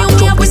wetter than you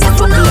wave with the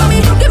tsunami.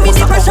 Give me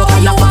the pressure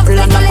where you have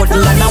like a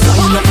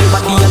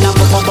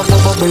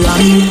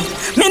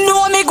me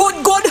know me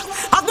good.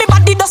 Have me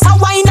body does a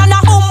wine and a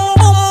boom.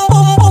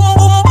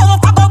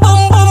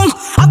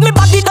 Have me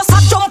body does a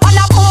jump and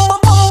a boom.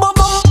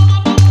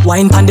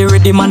 Wine pan the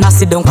ready man, I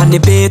sit down on the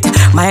bait.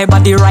 My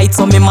body right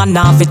so me man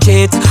now fi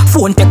cheat.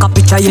 Phone take a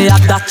picture, yeah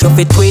that you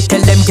fit tweet.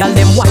 Tell them girl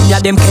them wine ya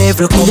them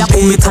careful. Me a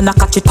pull it and a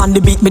catch it on the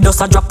beat. Me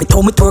does a drop it.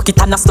 How me twerk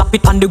it and a slap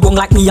it on the gong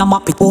like me a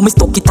map it. How me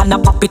stuck it and a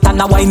pop it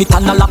and a wine it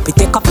and a lap it.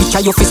 Take a picture,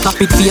 you fi snap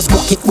it,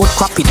 Facebook it, but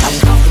crop it.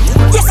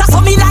 Yes, I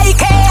saw me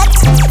like it.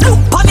 Look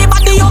on me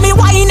body, how me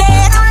wine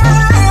it.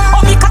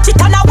 How me catch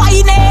it and a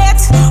wine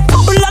it.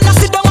 Bubble and a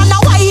sit down and a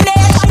wine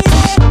it.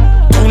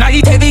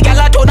 Tonight every girl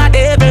a turn a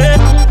devil.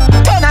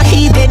 Turn a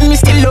heathen, me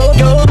still love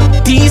you.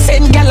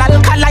 Decent girl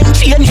alkaline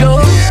change you.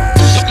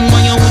 Something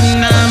when you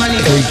wouldn't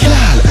normally. Hey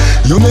girl,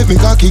 you make me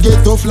cocky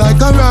get tough like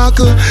a rock.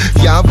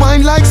 Yeah,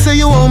 wine like say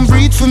you won't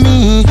breathe for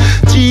me.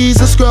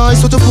 Jesus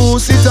Christ, what a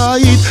pussy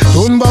tight.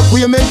 Turn back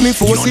where you make me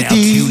force it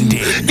in.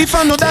 If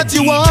I know that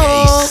you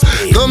want,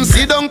 come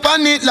sit down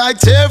pan it like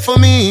chair for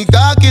me.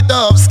 Cock it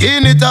up,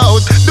 skin it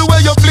out, the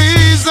way you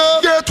please.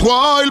 Get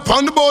wild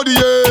pon the body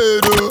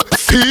head.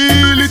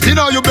 Feel it in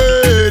all your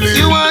belly.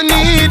 You want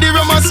need the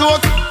rum and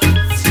soak.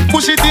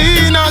 Push it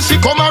in and she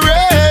come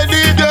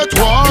already. Get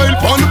wild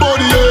pon the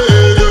body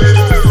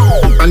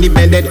head. On the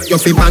bed,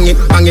 you feel bang it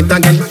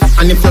again.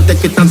 And if you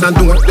take it and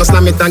do it, you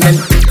slam it again.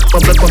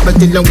 Bubble, bubble,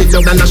 till young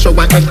than a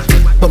shower head.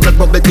 Bubble,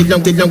 bubble, till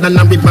young than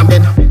a river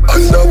bed.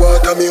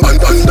 Underwater, me,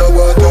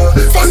 underwater.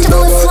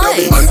 Underwater,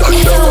 me,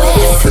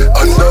 underwater.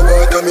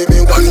 Underwater, me,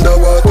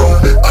 underwater.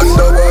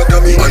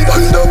 Underwater, me,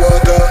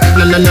 underwater.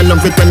 No,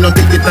 fit when you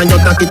take it and you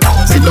take it.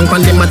 Sit down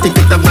on the mat, take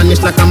it and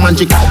vanish like a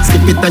magic.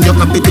 Skip it and you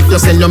cap it, if you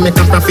sell, you make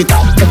a profit.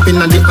 Up in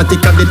the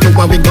attic, at the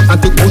tower, we go at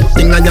it. Good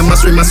thing I am a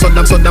swimmer, so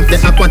damn the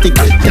aquatic.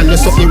 Can you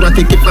so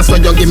erratic, if I saw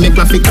you give me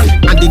graphic.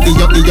 And the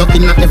yo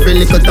in every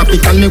little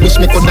topic. And me wish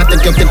me could have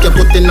take you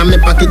put in my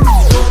pocket.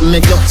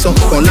 Make you so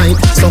polite.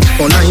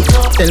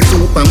 Tell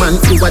Superman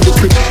you are the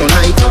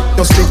kryptonite.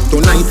 Just strip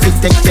tonight, we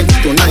take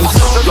tonight.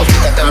 Love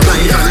it,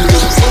 alright,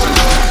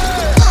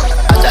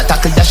 that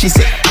tackle that she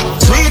say.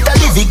 Sweet as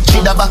the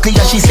victory, the buckle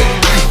that she say.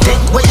 Take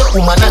where your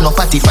woman and no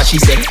party for she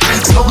say.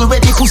 Smuggle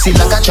ready pussy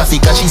like a traffic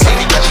that she say.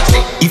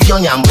 If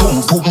your yam boom,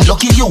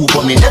 lucky you,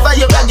 but me never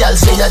hear a girl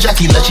say a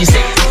Jackie that she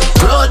say.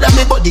 Proud of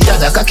me body, got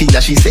a cocky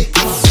that she say.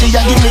 She a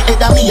give me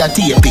head and me a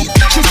tape it.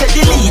 She say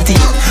delete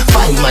it,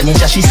 fine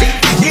manager she say.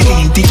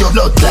 Delete it, your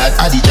blood clot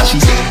addict she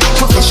say.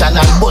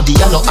 Professional body,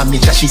 you know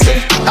amateur she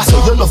say. I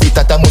saw you love it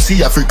at a Musty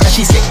Africa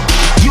she say.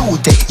 You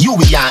take, you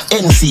we an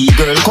NC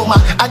girl, come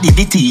on, I did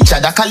the teacher,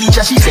 the college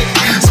she say.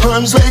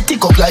 Sperms well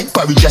tick up like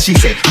porridge she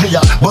say. Me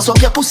a bust up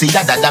your pussy,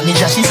 that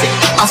damage she say.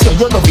 I saw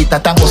you love it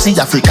at a Musty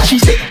Africa she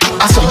say.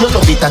 I saw you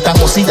love it at a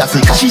Musty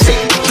Africa she say.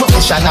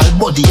 Professional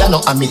body, you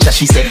know amateur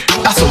she say.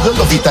 I saw you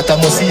love it at a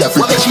Musty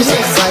Africa she say.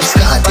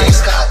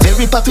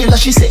 Very popular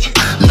she say.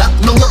 Lock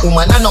down your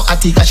woman and no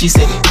attica she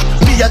say.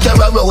 Me a carry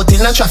out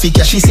in a traffic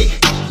she say.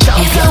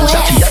 Champion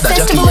Jackie, the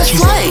Jackie that she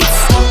say.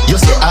 You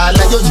say all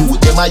of your youth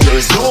them are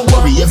yours. Don't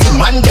worry, every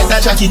man get a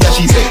Jackie that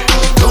she say.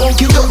 Don't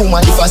kill your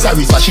woman if I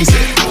sorry for she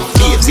say.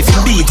 Babes, if you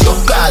beat you,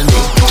 call me.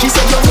 She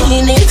said you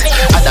mean it.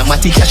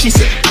 Adamatica she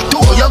say. Do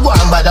you go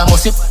and bad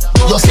must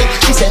you say.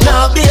 She say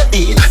nah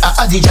baby.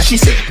 Adija she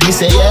say. Me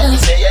say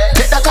yeah.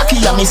 Take the cocky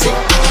and me say.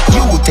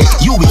 You take,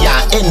 you we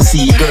an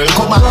NC girl.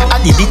 Come on,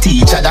 I did the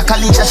teacher, the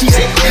college she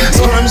say.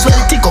 Sperms well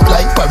tick up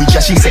like porridge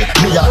she say.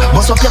 Me a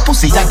bust up your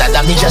pussy, that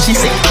damage she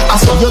say. I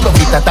saw you love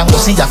it at a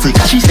Musty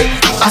Africa she say.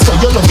 I saw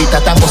you love it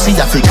at a Musty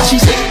Africa she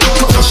say.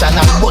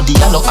 Professional body,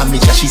 you know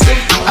amateur she say.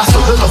 I saw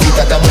you love it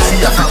at a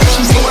Musty Africa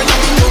she say.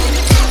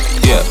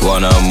 Yeah,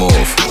 wanna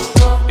move.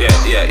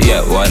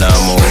 Yeah, wanna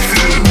move.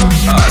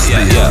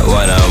 Yeah,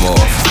 wanna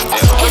move.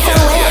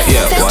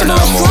 Yeah, wanna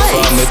move.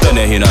 From me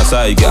turn in a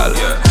side, gal.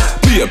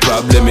 Be a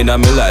problem in my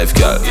life,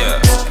 gal.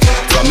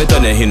 From me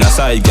turn in a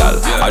side, gal.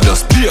 I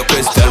just be a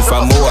question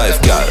from my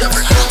wife, gal.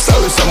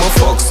 Sorry, some of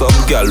fuck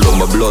some gal on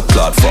my blood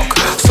clot fuck.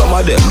 Some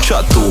of them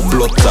chat to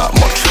blood clot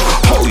much.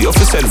 How you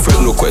fi send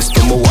friend request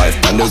to my wife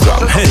on the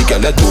gram? Hey,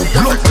 can that do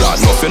blood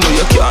clot? Nothing, you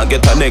know you can't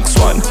get a next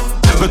one.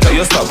 Better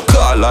you stop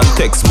call and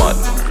text man.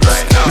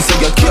 Me say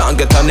you can't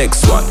get a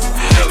next one.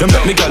 You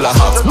make me girl a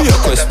ask me a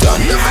question.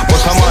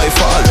 But am I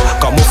fall?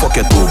 Come on fuck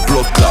you to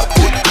blood clot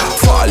hood.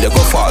 Fall you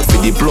go fall for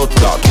the blood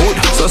clot hood.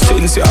 So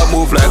since you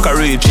move like a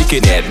real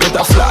chicken head,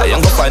 better fly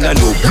and go find a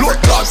new blood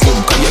clot hood.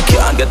 Cause you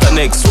can't get a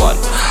next one.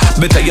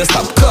 Better you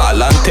stop call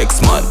and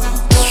text man.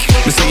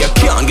 Me say you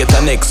can't get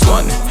a next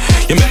one.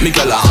 You make me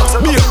girl ask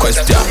me a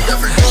question.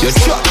 You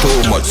chat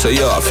too much so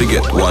you have to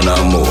get one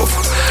and move.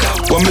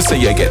 When me say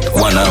you get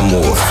one and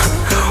move,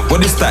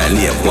 what is style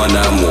name one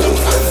and move?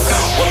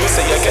 When me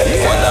say you get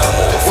one and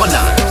move. Hold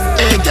on,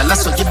 hey girl,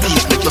 that's what you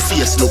bleach make your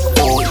face look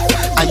old.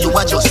 And you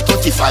are just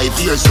 35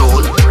 years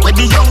old. When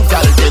the young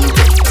girl them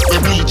the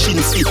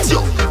bleaching fit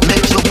you,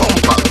 make your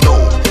bumper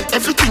low.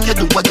 Everything you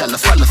do, a girl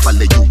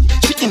follow you.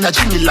 She in a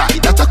Jimmy lie,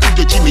 that I could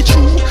get Jimmy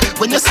true.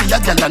 When you see a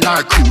girl on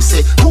our crew,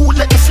 say, who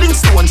let the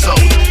Flintstones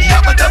out?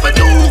 Yabba dabba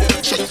do.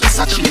 Shake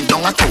this a chin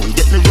down a town,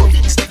 get me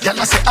rubbies. Girl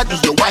I say, I do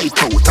your white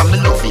out, and me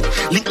love it.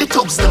 Link the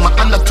tubs, them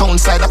on the town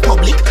side of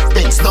public.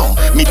 Bends down,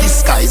 me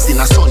disguise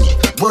in a sunny.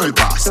 World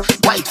boss,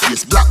 white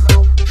face, black.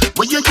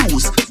 What you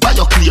use, buy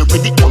your clear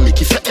with the comic.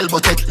 If your elbow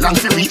take long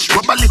to reach,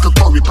 rub a little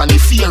curry pan the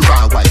fear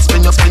raw white.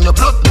 Spend your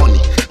blood money.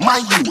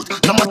 My youth,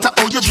 no matter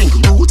how you drink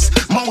roots,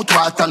 mouth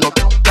water no,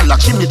 girl like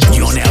Jimmy Jones.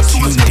 You're now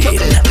tuned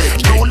in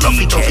don't love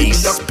it,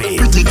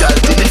 pretty girl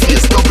till the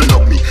face double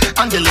up me.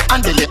 Andele,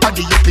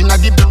 addy up in a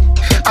the blue.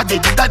 Addy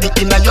the daddy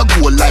in a your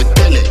goal like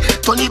Pele.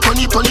 Tony,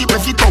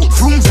 rev it out.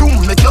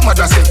 Vroom, make your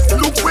mother say,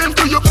 look where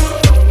to you.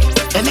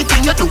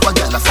 Anything you do, a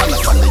girl a follow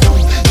you.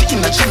 She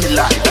in a Jimmy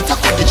lie, that I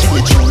call the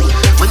Jimmy True.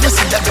 When you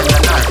see a girl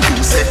and her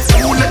crew, say,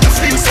 who let the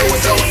flames go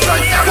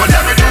outside?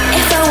 Whatever do.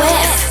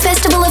 FOF,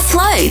 Festival of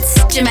Floats,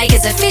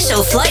 Jamaica's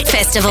official float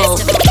festival.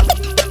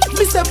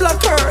 Me say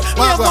black her.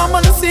 Me have one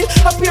man to see.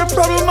 I pay a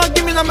problem I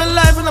give me in my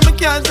life and I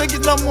can't take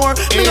it no more.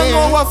 Me don't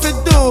know what to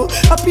do.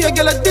 I pay a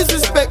girl that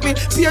disrespect me.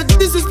 Pay a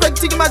disrespect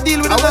thing my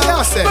deal with him.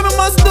 But me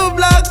must do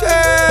black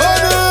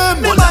her.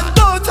 Me man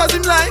don't as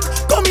him like.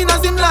 Come in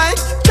as him like.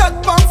 Chat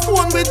on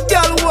phone with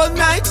girl all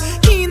night.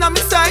 He in on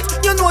me side.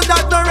 You know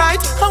that not right.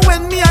 And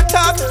when me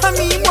attack, and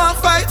me want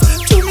fight.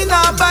 To me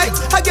now bite.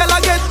 A girl I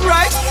get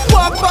right.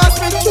 Walk past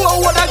me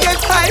through what I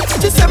get high.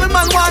 She say me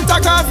man want to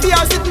her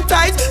fear sitting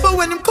tight. But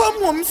when him come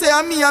home, say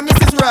I'm me and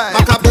Mrs. Right.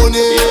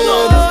 Macaboni,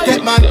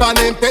 get man pan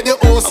him, pet the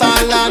house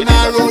and land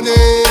and run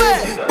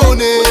it.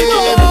 Bunny,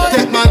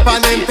 get man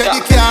pan him, pet the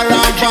car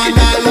and van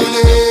and run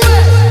it.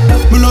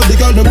 Me love the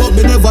girl them but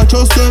me never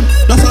trust them.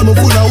 That's why me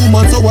full of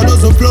woman so I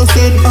doesn't plus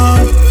them.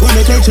 When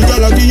I catch a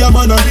girl I give her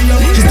manna.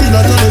 She still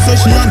a tell her say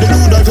she and the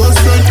dude are just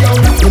friend.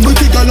 When we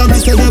think girl and me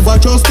say never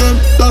trust them.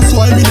 That's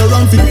why me no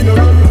run fit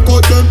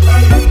cut them.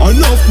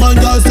 Enough man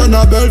girls turn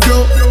a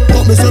Bellevue,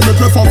 but me say me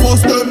prefer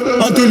first them.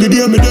 Until the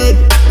day me dead.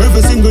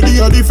 Every single day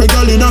a different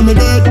girl inna me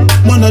bed.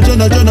 Man a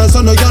Jenna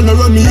so no girl no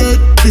run me head.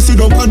 They sit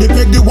down on the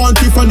peg, they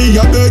want Tiffany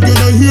a beg. And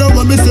I hear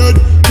what me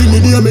said. Till the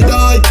day me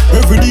die.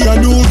 Every day a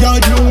new girl.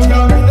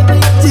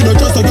 Feel not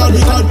just a girl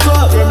we got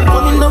caught.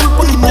 Money now we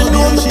put it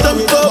on the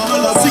tempo.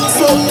 6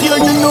 out here,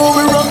 you know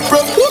we run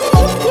from.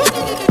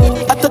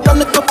 I took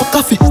down a cup of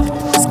coffee.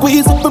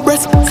 Squeeze up my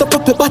breast, step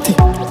up your body.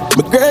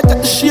 My girl got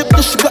the shape,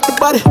 yeah, she got the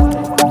body.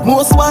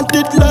 Most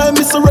wanted, like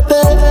Miss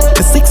Rete.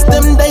 The 6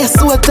 them days,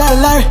 so I tell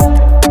Larry.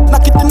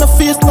 Knock it in the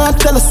face, man,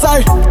 tell her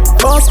sorry.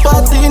 Boss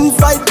party,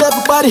 invite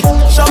everybody.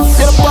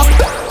 Champagne pop,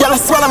 y'all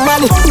swallow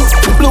Mali.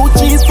 Blue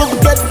cheese, what we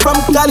get from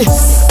Cali.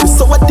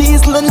 So a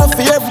diesel enough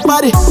for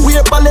everybody.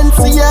 We're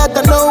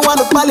Balenciaga, no one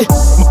to Bali.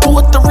 My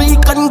Puerto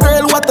Rican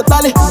girl, what a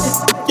dolly.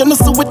 You know,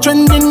 so we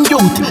trending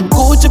youth.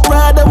 Gucci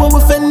Prada, when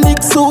we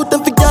Fenix suit.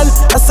 And for girl,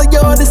 I say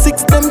you're the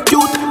 6 them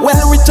cute. Well,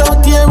 reach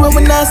out here, when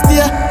we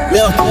nasty.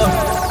 Yo,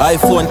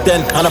 iPhone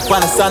 10 and a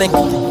Panasonic.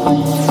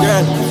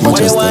 Girl, what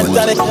do you want,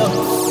 Sonic?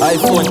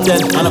 iPhone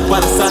 10 and a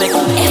Panasonic.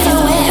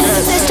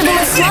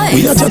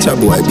 We a cha-cha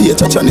boy, be a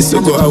cha-cha needs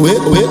to go away.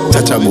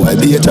 Cha-cha boy,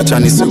 be a cha-cha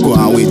needs to go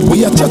away.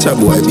 We a cha-cha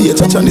boy, be a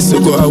cha-cha needs to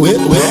go away.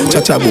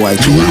 Cha-cha boy,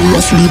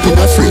 you sleep in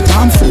a free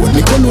time phone.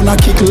 Me call on a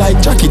kick like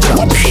Jackie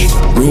Chan.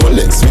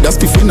 Rolex with a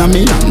spiff in a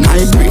me and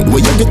hybrid. Where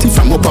you get it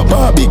from up a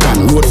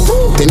Barbican road.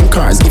 10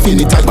 cars, giving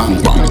it a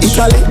bang bang.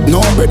 Italy,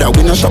 no brother,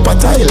 we no shop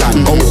at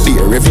Thailand. Out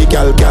there, every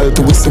gal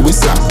to whistle.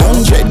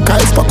 100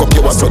 guys pack up,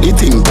 you a so the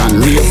thing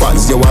can.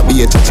 Ravers, you a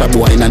be a cha-cha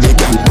boy in a the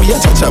gang. We a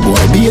cha-cha boy,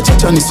 be a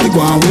cha-cha needs to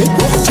go away.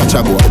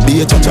 Cha-cha boy,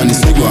 be a cha-cha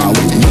needs to go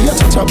away. Be a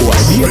cha-cha boy,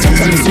 be a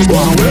cha-cha needs to go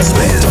away.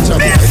 Cha-cha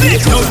boy, be a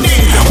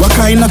cha-cha. What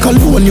kind of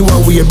cologne you a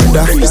wear,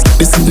 brother?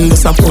 This sitting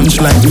just a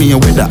punch like me a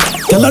weather.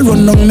 Girl a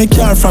run down me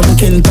car from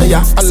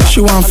Kentaya.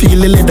 She want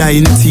feel the leather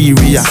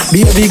interior.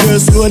 Baby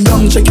girl slow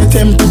down, check your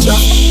temperature.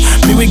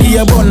 Me we give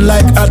you bun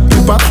like hot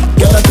pepper.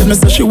 Girl a tell me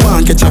say she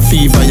want catch a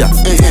fever, yeah.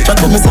 She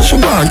tell me say she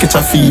want catch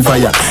a fever,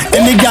 yeah.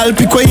 Any girl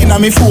pick way in a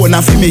me phone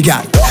a fi me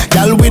gal.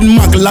 Girl with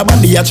magla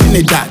body a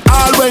Trinidad.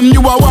 All when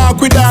you a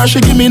walk with her, she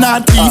give me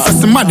that teeth.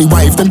 As the muddy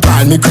wife, them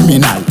call me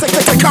criminal.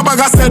 Take a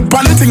bag of set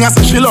pan the thing, I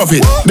say she love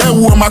it.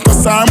 Then woman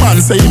cuss her man,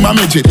 say him a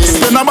midget.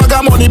 Spend a bag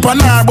of money pan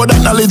her, but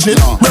that not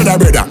legit. Brother,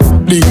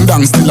 ding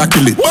dong still a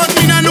kill it. But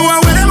me no know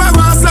where them a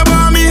go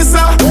about me, sir.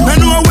 I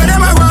know where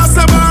them a go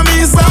about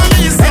me, sir.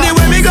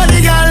 Anyway me go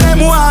the girl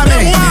them want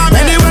me.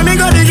 Anyway me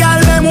go the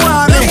girl them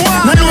want me.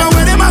 No know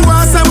where them a go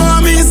about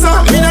me, sir.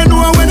 Me no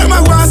know where them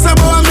a go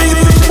about me.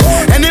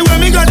 Anyway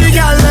me go the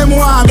girl them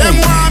want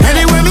me.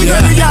 Anyway me go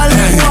the girl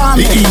them want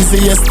me. The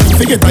easiest thing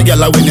to get a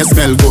girl when you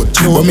smell good.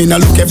 But me no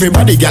look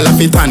everybody girl a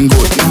fit and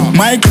good.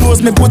 My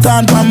clothes me put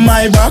on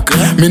my back.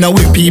 Me no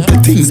with people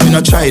things, me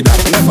no try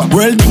that.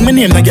 World thing me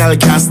name the girl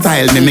can't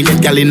style me. Me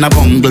get girl in a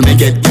bungle, me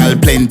get girl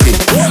plenty.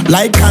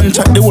 Like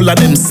contract the whole of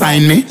them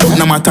sign me.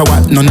 No matter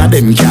what, none of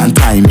them can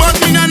time. But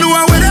me no know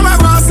where them a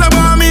go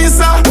about me,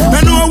 sir. No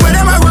know where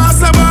them a go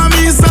about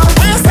me, sir.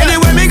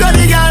 Anyway me go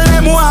the girl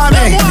them want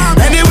me.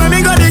 Anyway me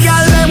go the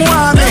girl them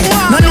want me.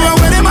 No know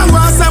where them a go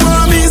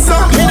about me, sir.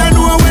 Me no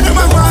know where them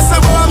a go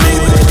about me.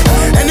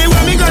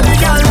 Anyway me go the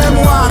girl them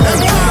want me.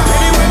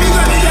 Anyway me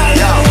go the girl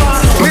them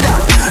want me.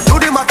 Do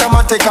the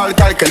mathematical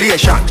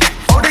calculation.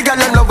 All the girl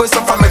them love us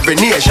from every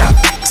nation.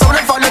 Some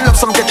them fall in love,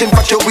 some catch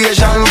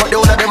infatuation, but the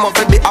whole of them have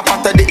to be a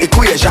part of the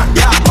equation.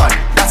 Yeah, man,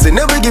 that's it.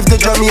 Never give the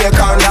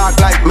Jamaican dark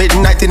like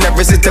midnight in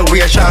every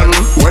situation.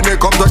 When they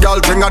come to girl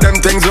thing of them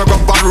things, we go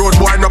on road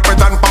boy, no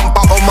pet and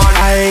pamper, oh man.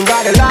 I ain't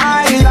gotta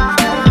lie.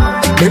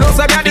 We don't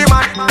say me the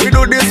man, we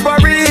do this for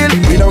real.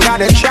 We don't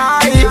gotta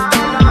try.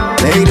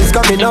 Ladies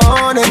coming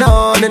on and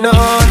on and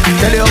on.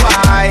 Tell you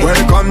why.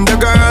 Welcome the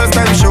girls,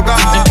 them sugar.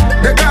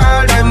 The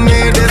girl them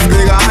need this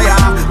bigger,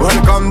 yeah.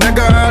 Welcome the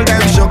girl,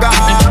 them sugar.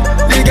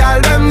 The girl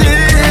them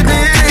need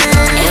me.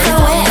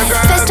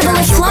 Festival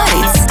of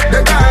Floats.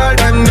 The girl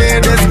them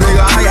need this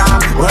bigger, yeah.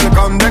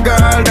 Welcome the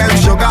girl, them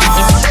sugar.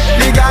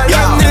 The girl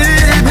them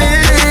need me.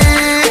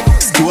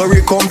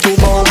 Story come to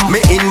bomb. Me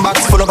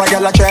inbox full of a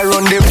girl a try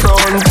run the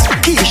front.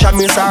 Keisha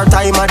miss her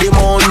time of the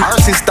month. Her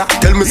sister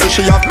tell me say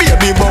she have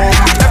baby bump.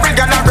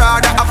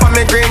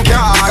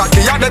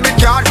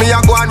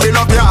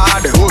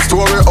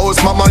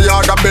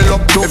 bubble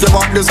up to. If you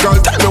want this girl,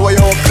 tell me what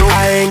you up to.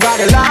 I ain't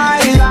gotta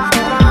lie.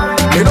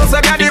 You know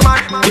say the man,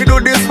 we do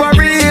this for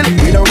real.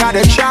 We don't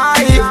gotta try.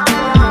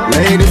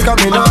 Ladies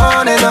coming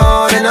on and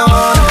on and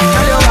on.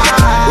 Tell you why.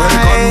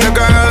 Welcome the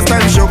girls,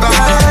 them sugar.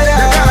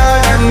 The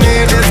girl them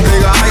need this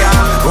big higher.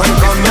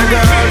 Welcome the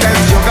girl, them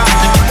sugar.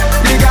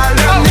 The girl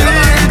them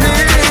need me.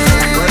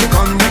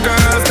 Welcome the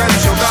girls, them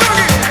sugar.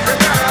 The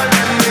girl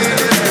them need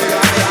this big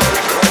higher.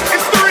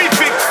 It's the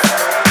refix.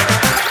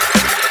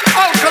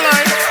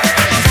 Alkaline.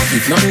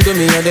 If nothing to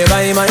me, you're there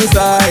by my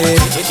side.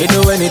 You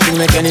do anything,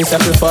 make any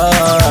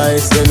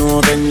sacrifice. You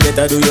know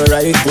vendetta, do you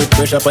right. Put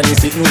pressure on the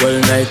sitting all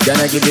night. Can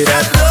I give you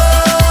that?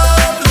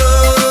 Love,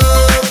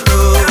 love,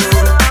 love.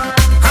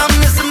 I'm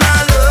missing my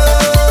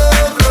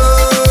love,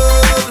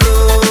 love,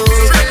 love.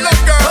 Straight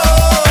love, girl.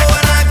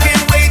 Oh, and I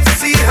can't wait to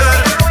see her.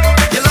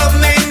 Your love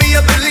made me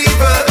a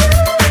believer,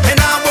 and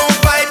I won't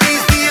fight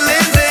these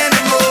feelings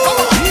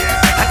anymore.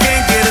 I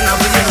can't get enough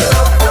of your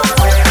love.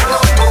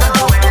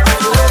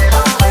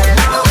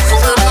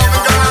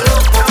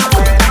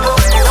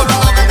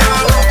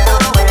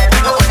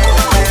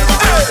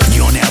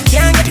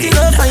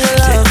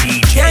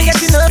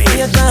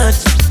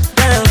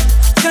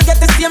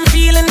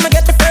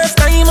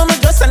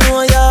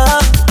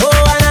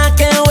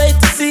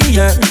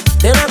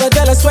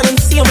 When them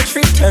see me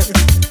treat her,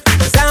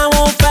 'cause I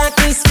won't fight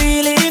this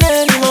feeling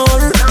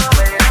anymore.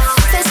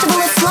 Festival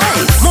of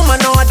Flows. Mama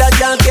know that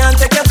girl can't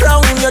take your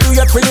crown. You do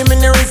your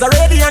preliminaries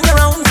already on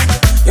your own.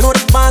 You know the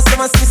boss of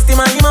my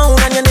system and your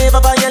own, and you never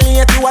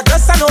violate. You are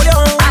just an old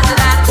young.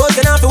 But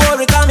you not to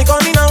worry, call me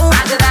coming out.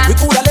 We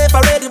coulda left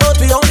already, but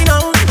we only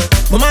know.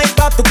 We might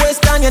pop the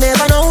question, you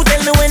never know.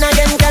 Tell me when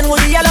again can we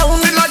be alone?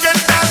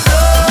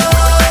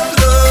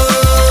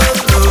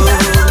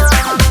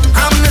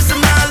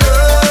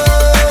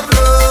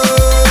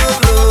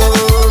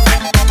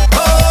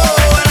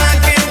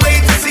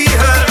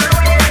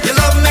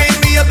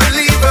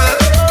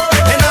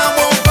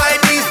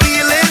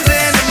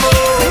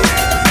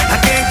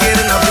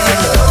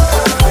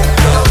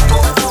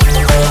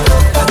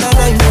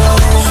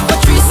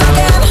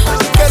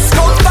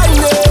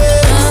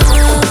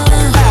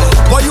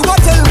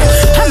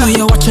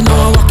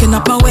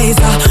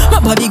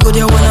 Body good,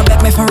 you wanna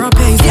bet me for a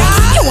pace. Yeah.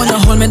 You wanna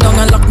hold me down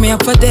and lock me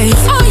up for days.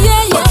 Oh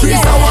yeah, yeah, Patrice,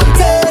 yeah. I want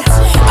it.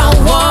 I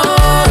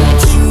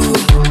want you,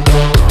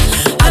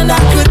 and I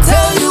could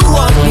tell you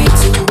want me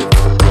to.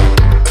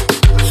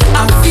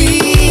 I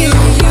feel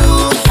you.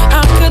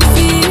 I could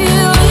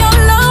feel your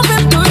love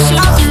and push it.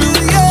 I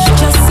feel you.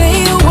 Just say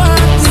you want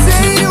me.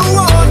 Say you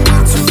want me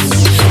to.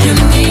 You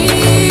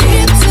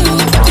need to.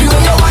 You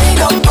when you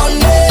wind up on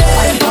me.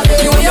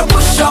 You when you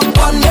push up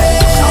on me.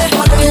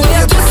 You when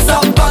you twist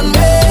up on me.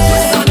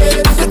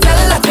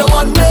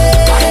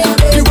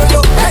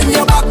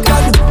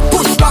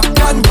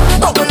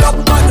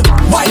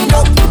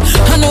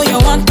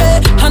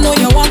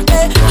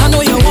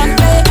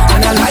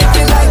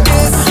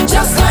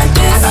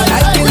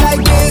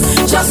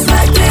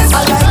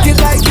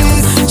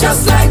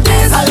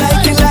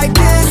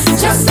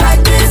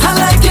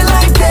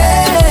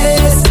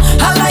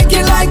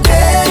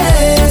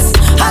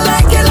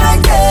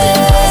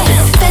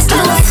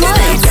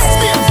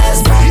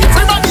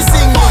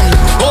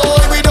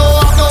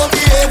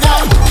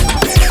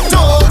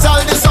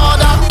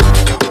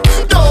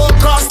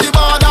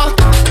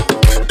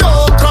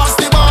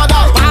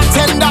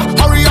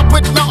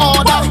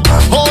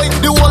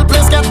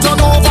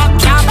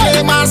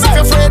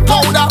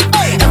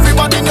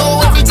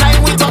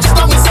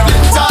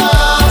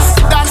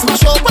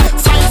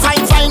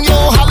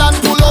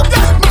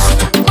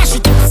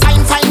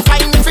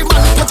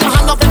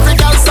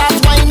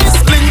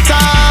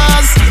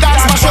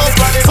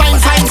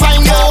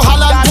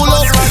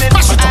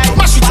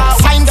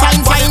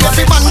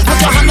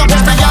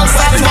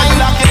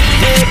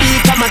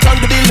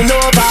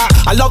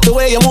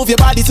 You move your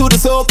body to the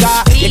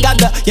soca. You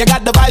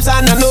got the vibes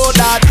and I know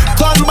that.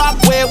 Turn back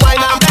way, wine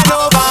and bend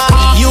over.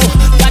 You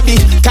got the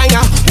kind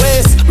of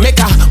ways make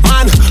a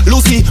man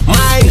lose his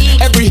mind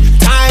every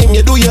time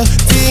you do your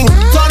thing.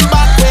 Turn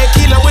back way,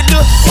 killer with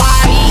the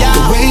fire. The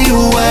way you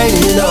wind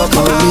it up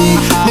on me,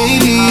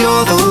 maybe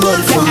you're the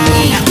one for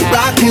me.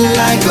 Rocking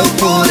like a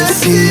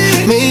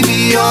policy,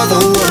 maybe you're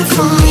the one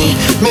for me.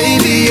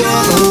 Maybe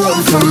you're the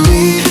one for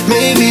me.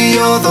 Maybe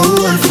you're the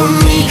one for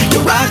me.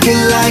 You're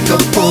rocking like a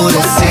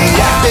policy.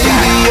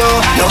 Baby, you're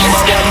number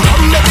one.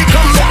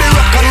 Come, baby,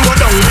 rock and go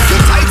down.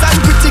 You're tight and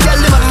pretty, girl,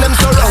 the man them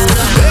so round.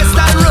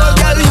 Baseline roll,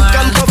 girl, you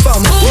can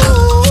perform.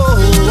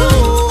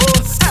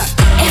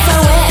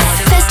 FOS,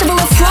 Festival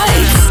of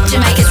Floats,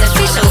 Jamaica's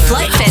official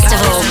float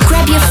festival.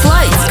 Grab your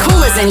floats,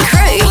 coolers and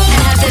crew, and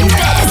have the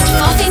best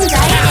popping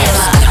day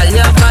ever. Tell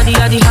your body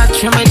are the hot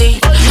remedy.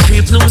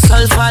 Free blue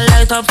sulfur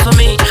light up for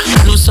me.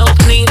 Blue so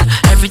clean,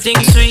 everything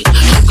sweet.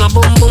 Sugar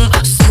boom boom,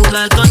 smooth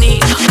like honey.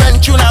 When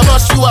tuna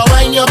bust, you a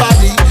wine your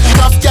body.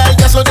 Tough girl,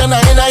 just so then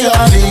I in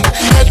your league.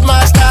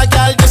 Headmaster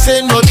girl, this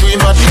ain't no dream.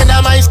 But in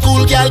my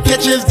school, girl,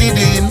 catches the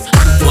dean.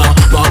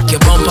 Walk your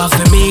bumper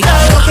for me,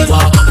 girl.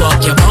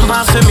 Walk your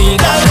bumper for me,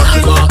 girl.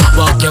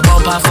 Walk your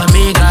bumper for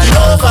me,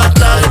 girl.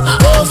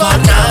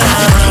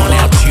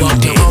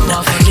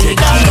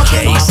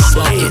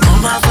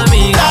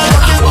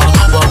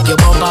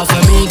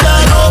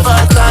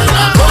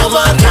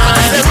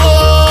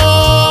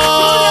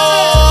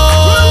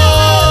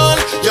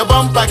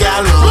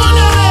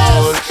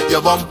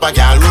 your bumper,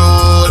 girl,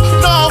 roll.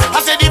 No,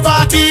 I say the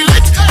party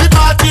lit, the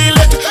party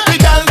lit. The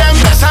girl them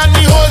best and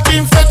the whole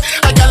team fit.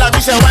 A girl a be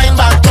say wine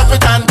back, drop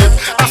it and dip.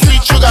 A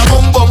sweet sugar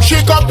boom boom,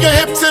 shake up your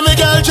hips, see me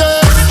girl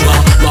just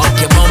walk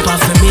your bumper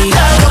for me,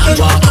 girl.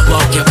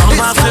 Walk your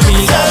bumper for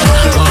me, girl.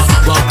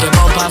 Walk your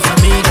bumper for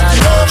me, girl.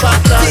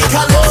 Take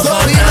a look, so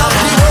we love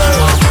the world.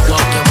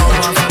 Walk your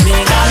bumper for me,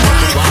 girl.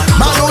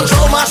 Man, don't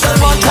show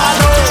myself on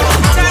Tano.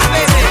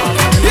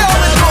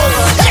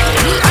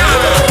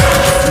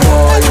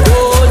 Boy,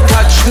 don't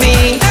touch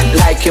me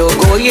like you're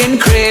going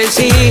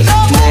crazy.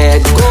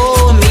 Let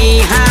go me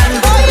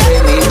hand,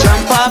 let me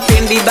jump up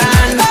in the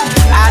band.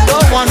 I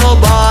don't want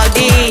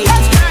nobody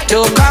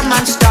to come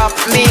and stop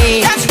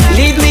me.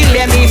 Leave me,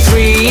 let me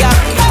free up.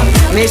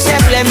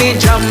 Myself, let me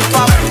jump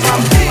up.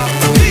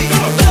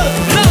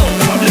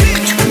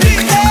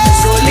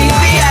 So leave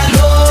me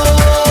alone.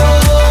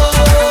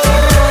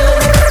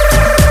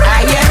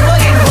 I am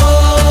going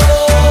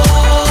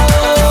home.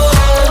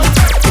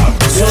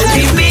 So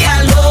leave me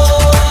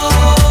alone.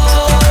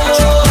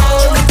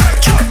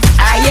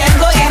 I am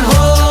going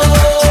home.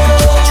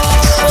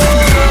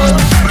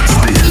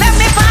 Let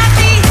me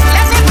party,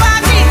 let me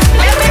party,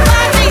 let me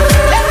party,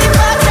 let me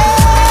party.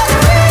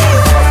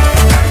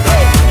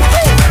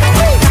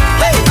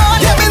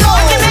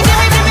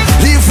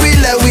 Leave we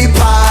let we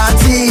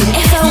party.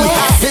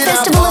 FOS,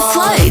 Festival of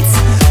Floats.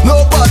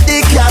 Nobody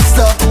can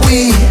stop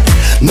we.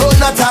 No,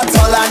 not at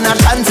all, I'm not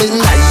chanting.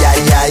 Ay,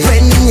 ay, ay.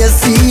 When you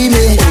see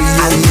me,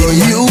 and your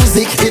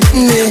music hit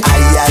me.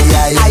 Ay, ay,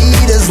 ay. I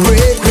just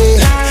break me.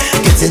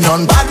 Getting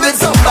on bad with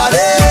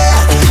somebody.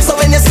 So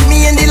when you see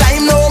me in the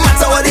line, no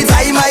matter what the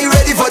time, I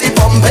ready for the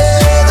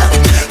pumping.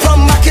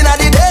 From back in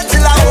the day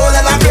till I hold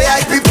and I pray,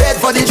 I prepared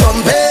for the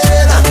jumping.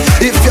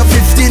 If you're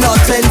 15 or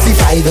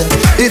 25,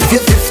 if you're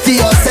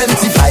 50 or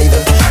 75,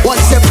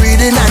 once you're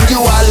breathing and you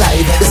are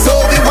alive, so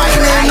we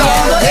whining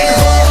all day.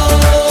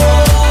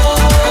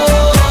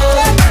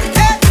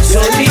 So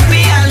leave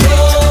me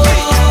alone.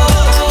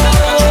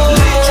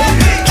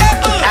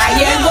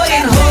 I am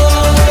going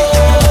home.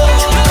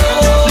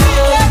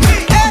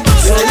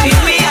 So leave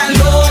me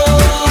alone.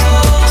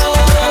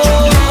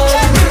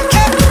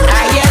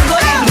 I am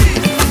going.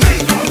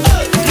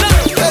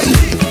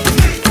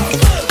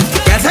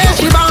 Yes, hey,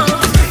 she bang.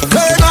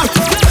 Flavor,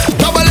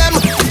 double M,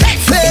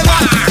 flavor.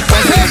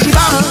 Yes, hey, she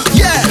bang.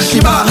 Yeah, she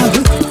bang.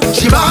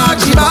 She bang,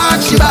 she bang,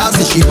 she bang.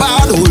 Say she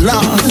bang, oh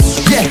Lord.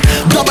 Yeah,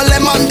 double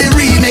M on the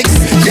remix.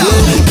 Yeah,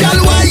 girl,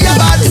 why you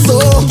bad so?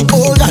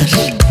 Oh gosh,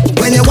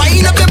 when you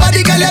wind up your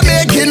body, girl, you're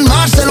making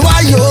Marshall.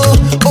 Why you?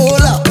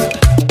 Hold up.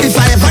 If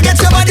I ever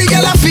get your body,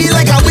 girl, I feel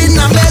like I win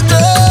a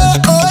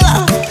medal. Hold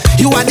up.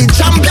 You are the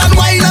champion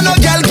wine, and no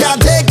girl can't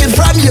take it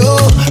from you.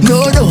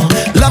 No, no,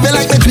 love you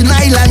like the Twin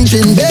Island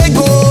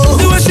Trinbago.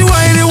 The way she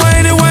whine,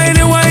 whine, whine,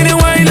 whine,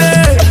 whine.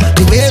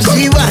 The way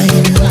she whine,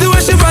 The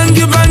way she bang,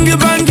 bang,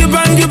 bang,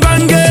 bang,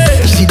 bang.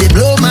 she dey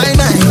blow my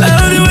mind.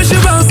 Oh, the way she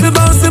bounce,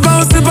 bounce,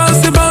 bounce,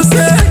 bounce, bounce.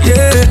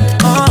 Yeah.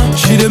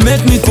 She dey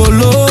make me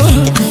follow.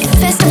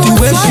 Festival The of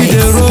way she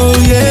dey Floats. roll,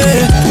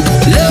 yeah.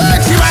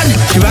 Look, she bad,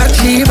 she bad,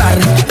 she bad.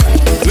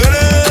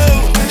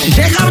 She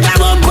shake out that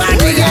bum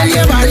body, girl,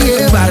 you bad,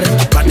 you bad.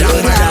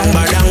 Badang, badang,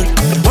 badang.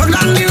 Walk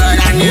down the road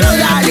and you know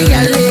that the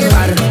girl you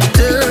bad.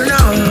 Turn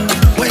on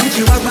when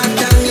she walk back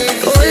down the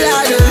oh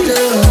Lord, oh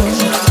Lord,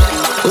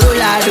 oh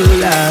Lord, oh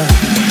Lord.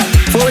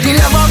 For the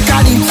love of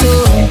Calypso,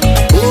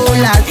 oh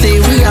Lord, say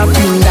we are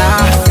funda.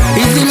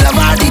 It's the love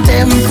of the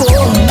tempo,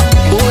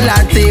 oh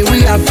Lord, say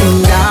we are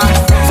funda.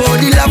 For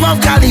the love of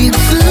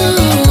Calypso,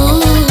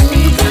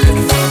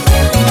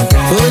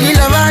 for the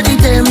love of the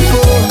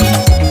tempo.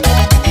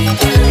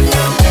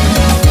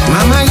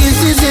 Mama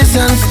used to say,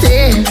 son,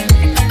 stay.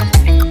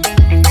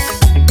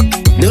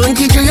 Don't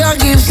you throw your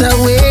gifts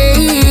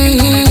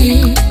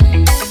away.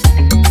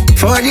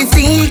 For the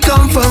thing he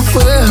come from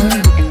far,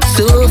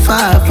 so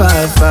far,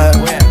 far, far.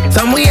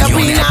 Somewhere up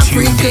in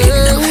Africa.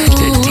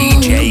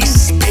 DJ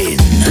Spin.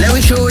 Let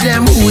me show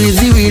them who is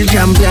the real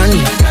champion.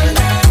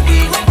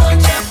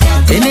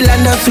 In the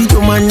land of sweet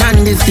woman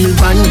and the steel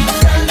pan.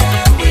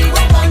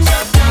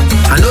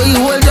 I know you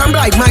hold jump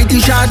like mighty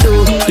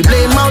shadow. The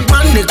plain mouth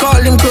man, they call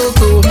him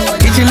Coco.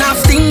 Kitchen half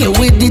sting you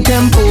with the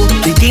tempo.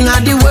 The king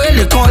of the world,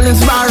 they call him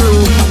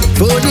Sparrow.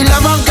 For the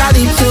love of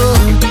Calypso,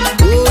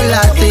 oh,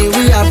 I say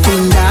we are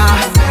funda.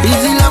 Is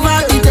the love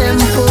of the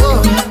tempo,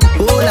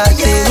 oh, I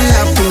say we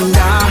are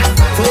funda.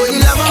 For the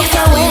love of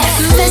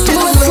FOS,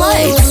 Festival of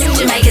Floats.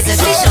 Jamaica's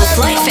official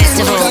float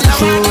festival.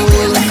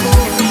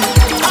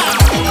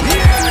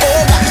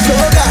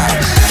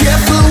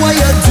 Careful what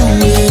you're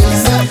doing.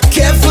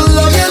 Careful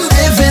how you're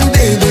living,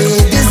 baby.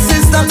 This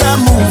is not a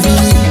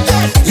movie.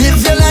 Live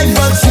your life,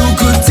 but you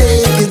could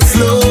take it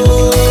slow.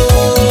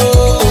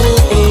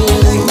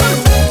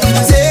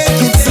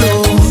 Take it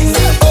slow.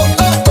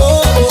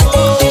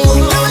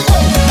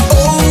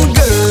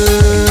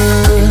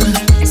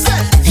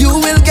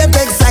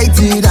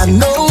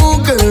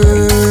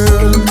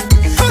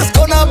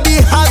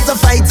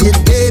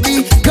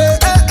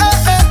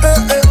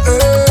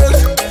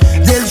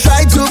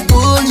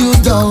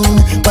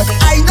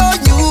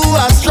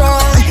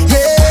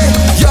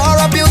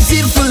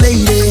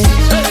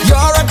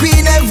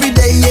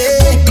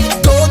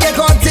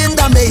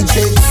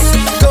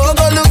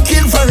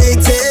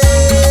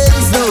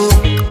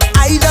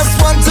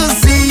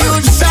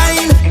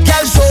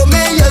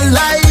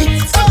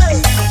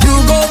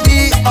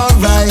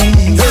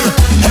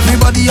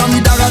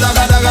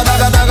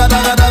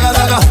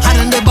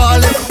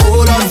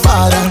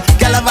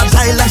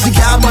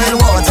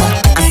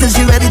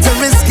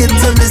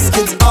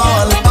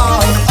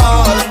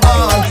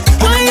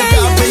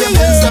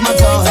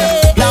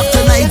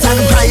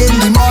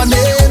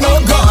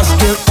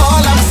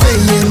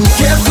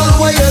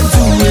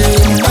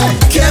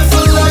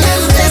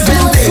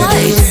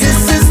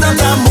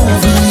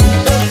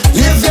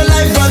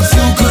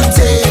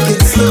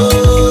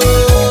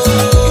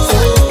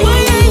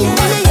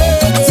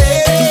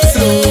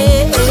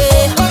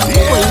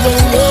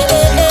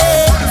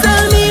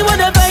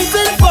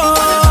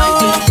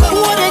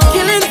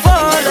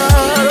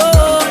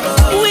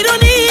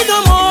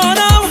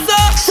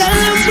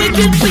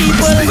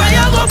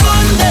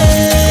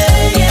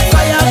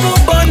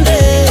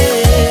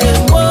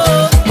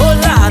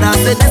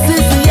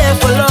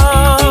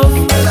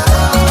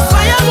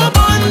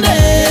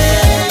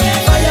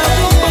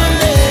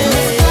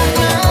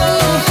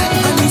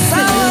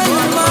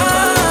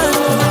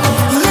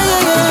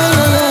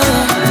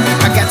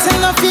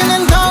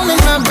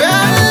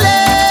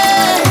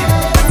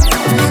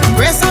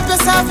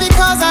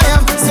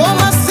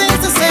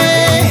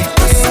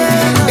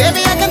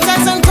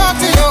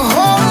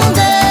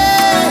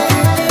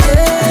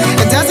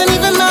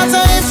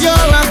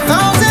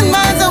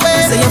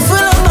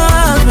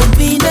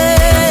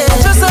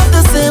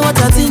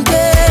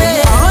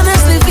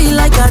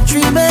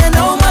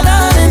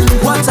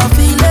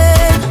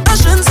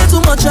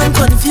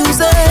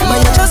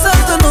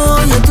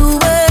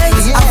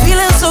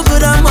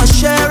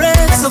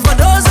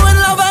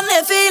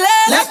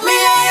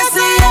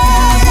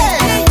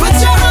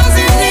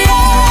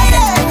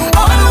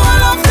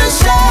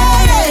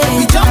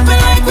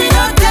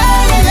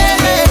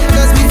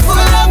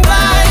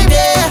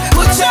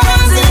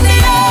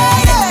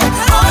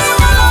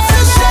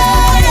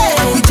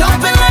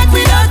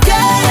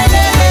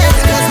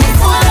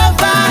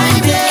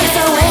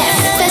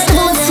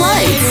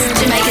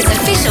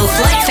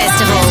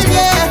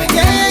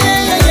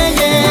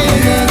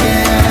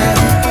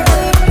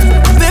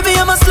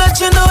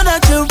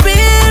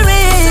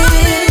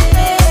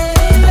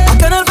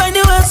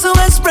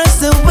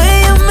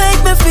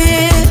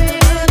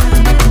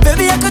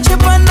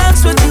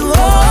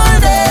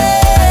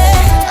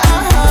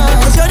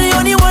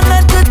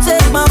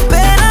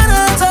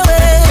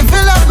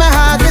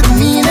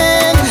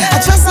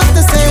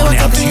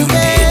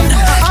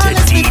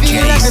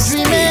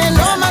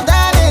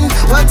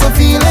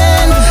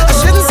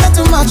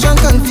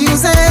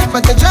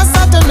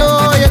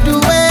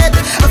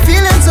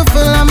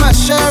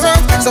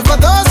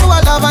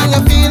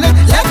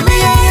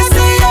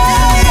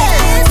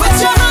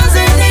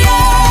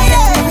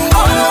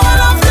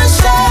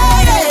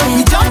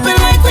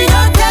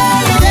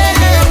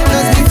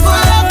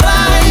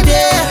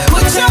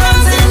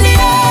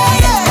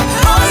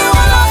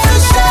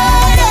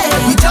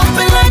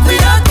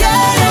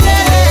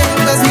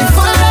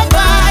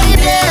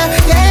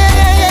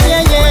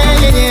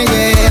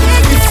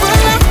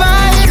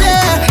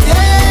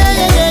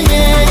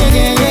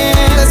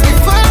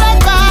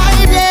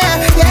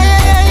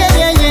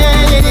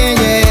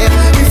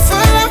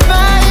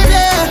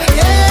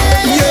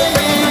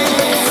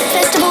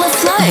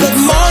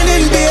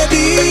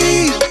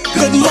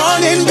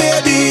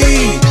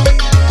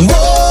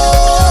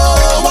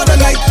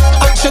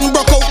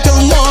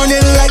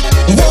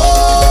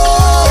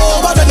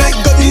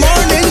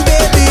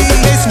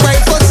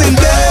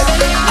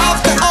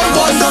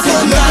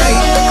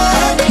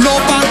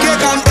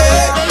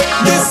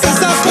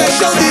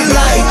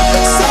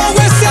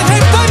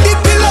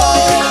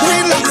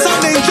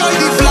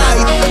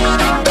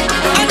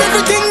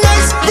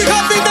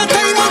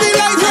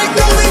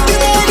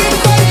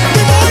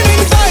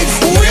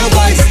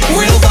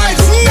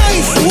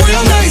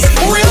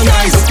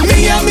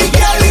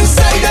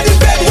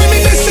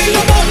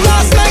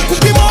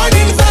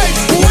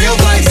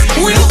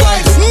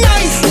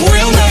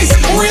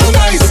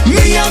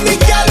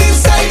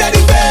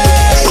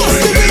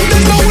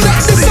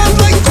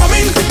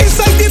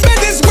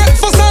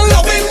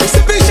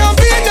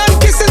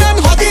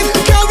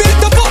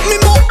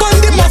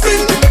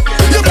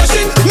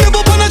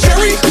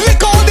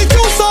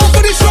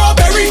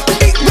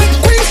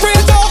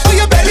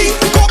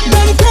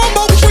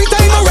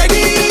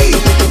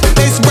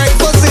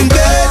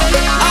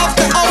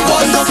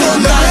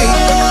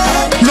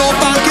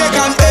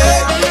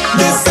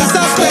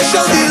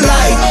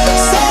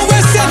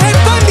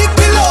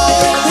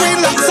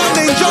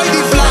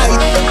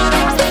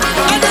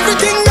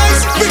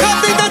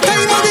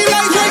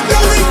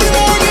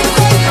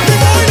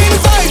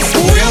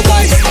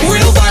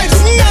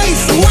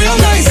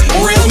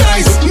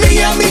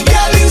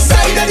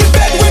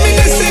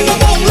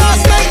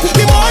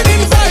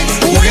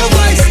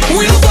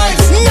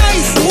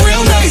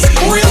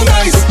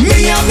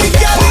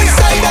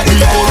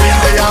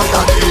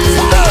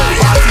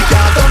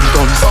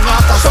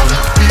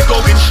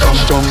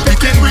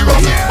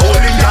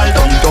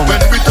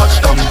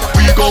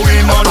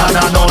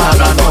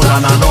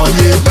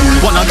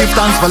 give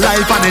thanks for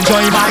life and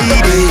enjoy my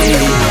day.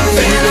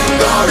 Feeling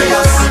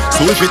glorious.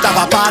 So if it have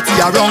a party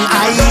around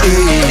I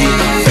day,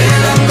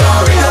 feeling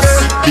glorious.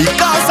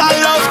 Because I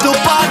love to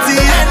party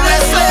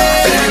endlessly.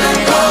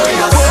 Feeling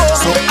glorious.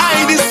 So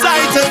I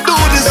decide to do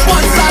this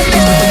once a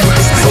day.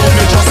 So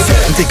me just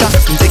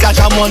take a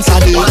jam once a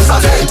day.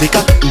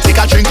 Take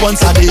a drink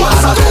once a day.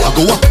 I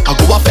go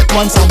a fet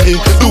once a day.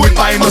 Do it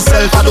by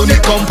myself, I don't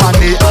need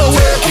company.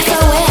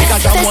 Take a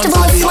jam once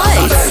a day.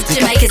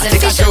 Jamaica's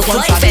official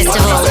Float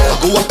Festival.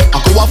 I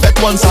go a fet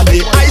once a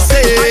day. I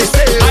say,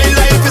 my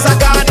life is a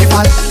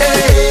carnival.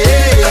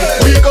 Hey,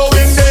 we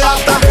going day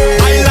after day.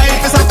 My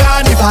life is a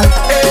carnival.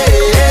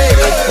 Hey,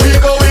 we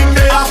going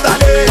day after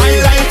day. My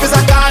life is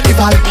a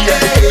carnival.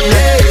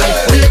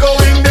 We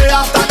going day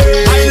after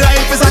day. My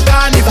life is a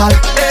carnival.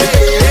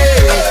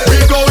 We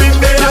going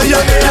day after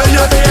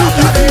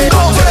day.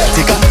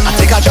 I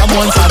take a jam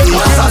once a day.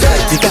 I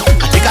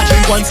take a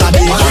drink once a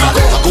day. I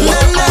go a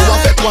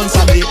fet once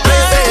a day.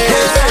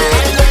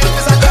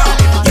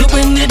 You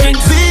bring the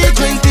drinks, we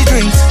drink the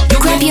drinks.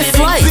 Grab your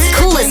floats,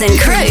 coolers and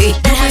crew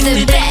and have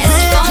the best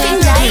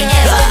fucking day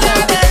ever.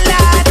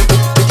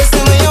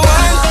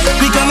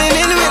 We coming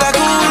in with a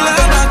cooler,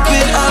 back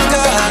with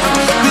alcohol.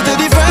 We to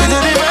the front,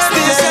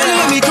 station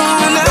when we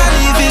cool, not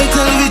leaving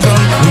till we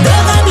drunk. We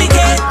don't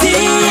complicate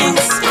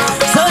things,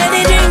 so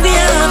any drink we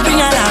have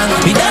bring along.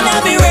 We don't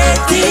have the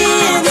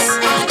ratings,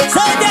 so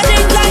if you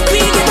drink like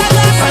we get a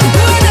glass and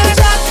pour another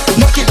shot.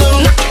 Knock it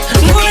down,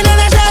 pour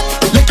another shot.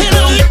 Lick it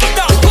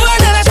down, pour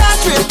another shot.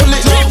 Straight pull it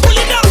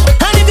down.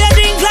 And if you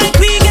drink like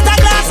we get a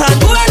glass and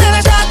pour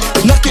another shot.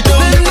 Knock it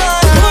down,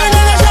 pour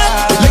another shot.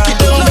 lick it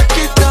down,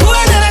 Pour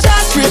another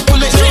shot. straight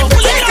pull it down.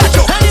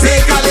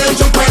 Take a little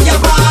jump when you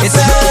pass.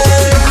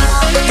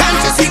 Can't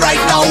you see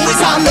right now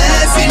it's a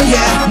mess in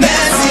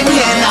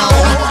here now.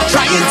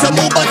 Trying to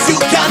move but you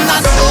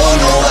cannot go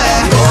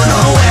nowhere,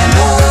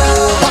 no.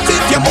 But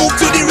if you move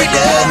to the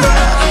rhythm,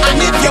 and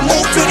if you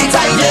move to the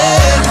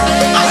timing,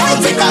 I will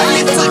take a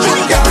little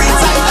juke every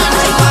time that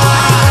you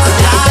pass.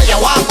 Yeah, you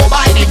walk go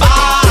by the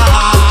bar.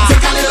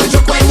 Take a little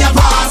juke when you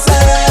pass.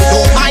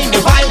 Don't mind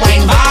if I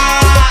wine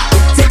back.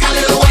 Take a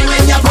little wine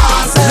when you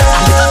pass.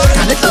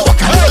 A little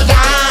walk, a little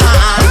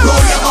dance.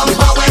 Roll your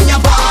bumper when you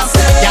pass.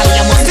 Girl,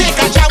 you must take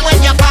a jam when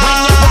you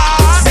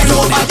pass. Bend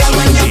over, girl,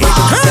 when you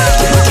pass.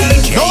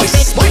 No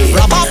shit,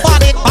 rub up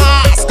on it,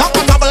 pass.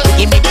 Comfortable,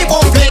 give me the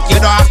boom flick. You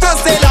don't have to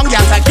stay long, you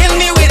have to kill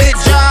me with it,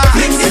 yeah.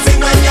 Fling the thing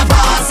when you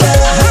pass.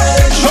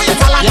 Show your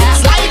talent,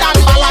 slide and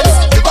balance.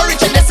 You go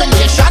reach a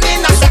destination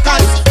in a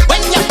second.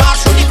 When you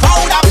pass through the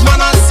crowd of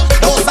manners,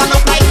 don't stand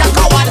up like a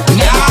coward,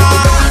 yeah.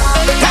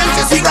 Can't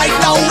you see right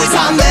now it's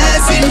a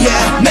mess in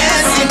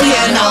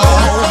here now.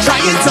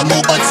 Trying to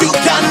move but you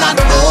cannot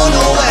go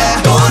nowhere,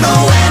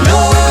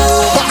 no.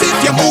 But if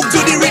you move to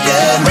the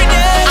rhythm,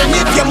 and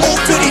if you move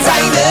to the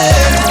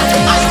timing,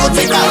 I go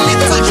take a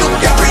little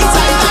juke every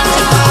time that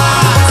you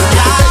pass.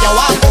 Yeah, you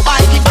walk go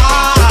by the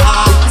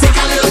bar. Take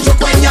a little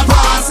juke when you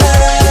pass.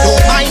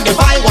 Don't mind if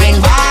I wine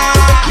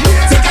back.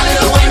 Take a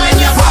little wine when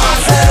you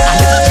pass.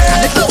 A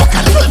little walk,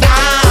 a little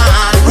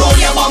dance. Roll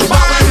your bumper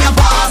when you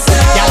pass.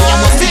 Girl, you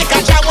must take a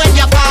jam when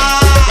you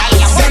pass.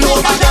 Bend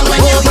over, girl,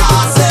 when you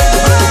pass.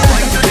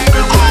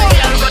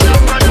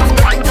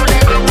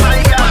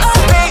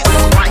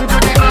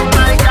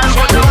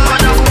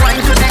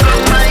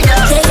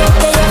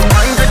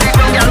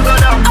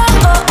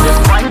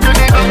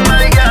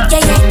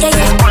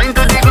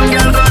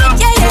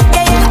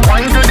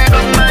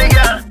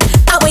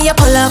 When you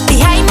pull up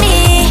behind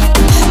me,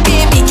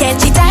 baby,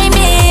 catch your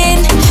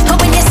timing. And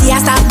when you see I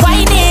start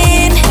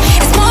whining,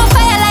 it's more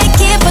fire like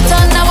it, but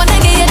I wanna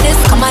give you this.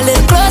 Come a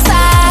little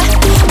closer,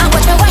 and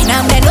watch me whine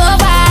and bend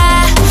over.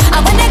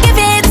 I wanna give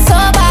it so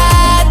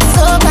bad.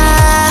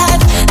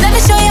 Let me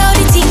show you how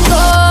the thing go.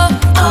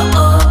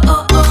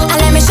 And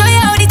let me show you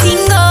how the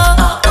thing go.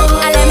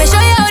 And let me show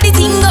you how the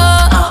thing go.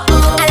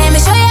 And let me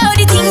show you how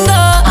the thing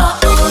go.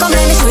 Come,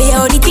 let me show you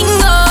how the thing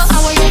go.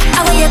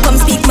 And when you come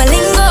speak my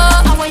lingo.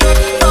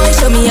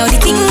 Show me how the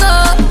thing go.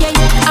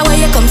 How will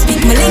you come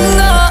speak my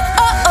lingo?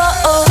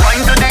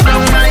 Wine to the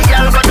ground, my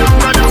girl, go down.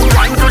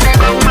 Wine to the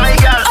ground, my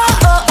girl.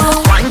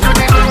 Wine to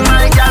the ground,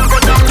 my girl, go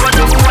down.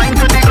 Wine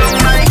to the ground,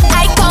 my girl.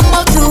 I come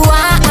out to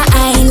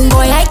wine,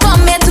 boy. I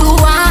come here to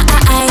wine.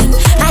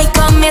 I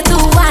come here to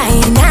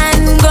wine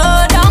and go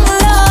down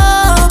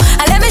low.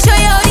 And let me show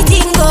you how the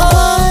thing go.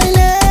 Wine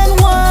and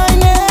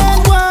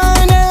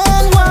wine.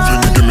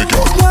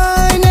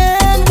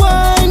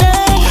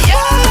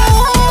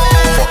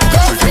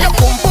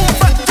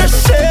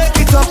 Just shake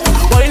it up.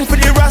 Wine for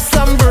the rest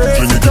and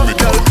brace it up,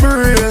 girl.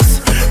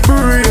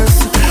 Brace.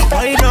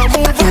 Wine and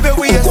move with the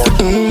waist.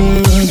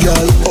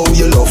 Girl, oh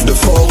you love the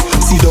fuck.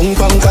 See don't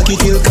pan cocky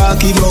till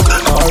cocky block.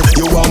 Or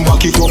you want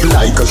back it up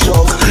like a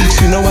shock.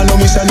 She know I know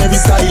missionary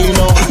style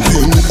now.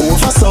 Bend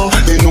over so,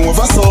 bend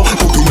over so.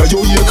 Up inna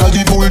your ear 'cause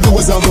the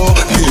bulldozer go.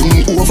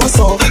 Bend over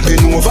so,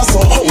 bend over so.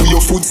 How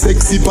your foot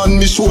sexy pon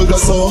me shoulder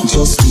so.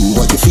 Just do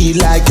what you feel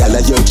like, gal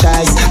of your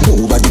choice.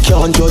 Nobody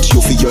can judge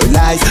you for your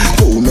life.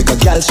 Don't make a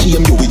gal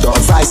shame you with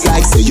advice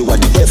like say you are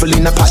the devil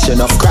in a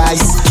passion of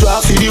Christ.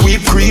 Draw for the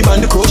whipped cream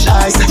and the crushed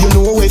ice. You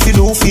know if you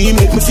do feel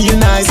make me feel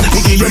nice.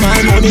 Me give you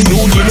my money, you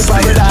give me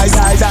paradise.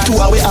 2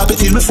 hours happy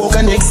till we fuck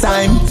next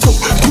time.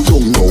 You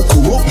don't know,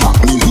 come up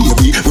back me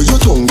baby. Where your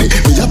tongue dey?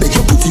 Me a beg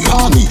you put it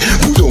on me.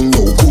 You don't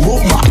know, come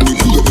up back me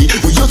baby.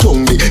 Where your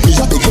tongue dey? Me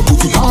a beg you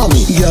put it on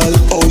me. Girl,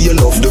 oh you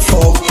love the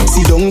fuck.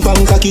 See don't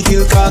bang cocky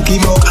till cocky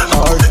buck.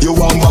 Or you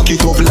want back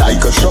it up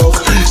like a truck.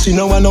 She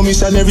know I know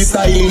missionary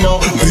style, you know.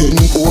 Bend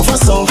over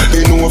so,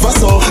 bend over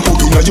so.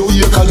 Up inna your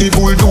ear 'cause the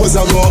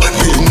bulldozer go.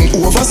 Bend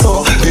over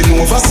so, bend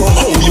over so.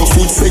 How your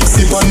foot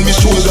sexy on me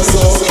shoulder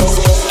so.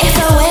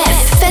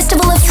 FOF,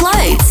 Festival of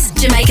Floats,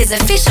 Jamaica's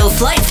official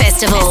float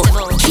festival.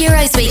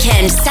 Heroes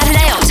Weekend,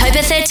 Saturday,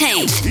 October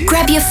 13th.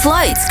 Grab your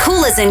floats,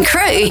 coolers and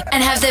crew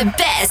and have the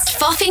best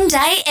foffing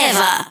day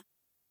ever.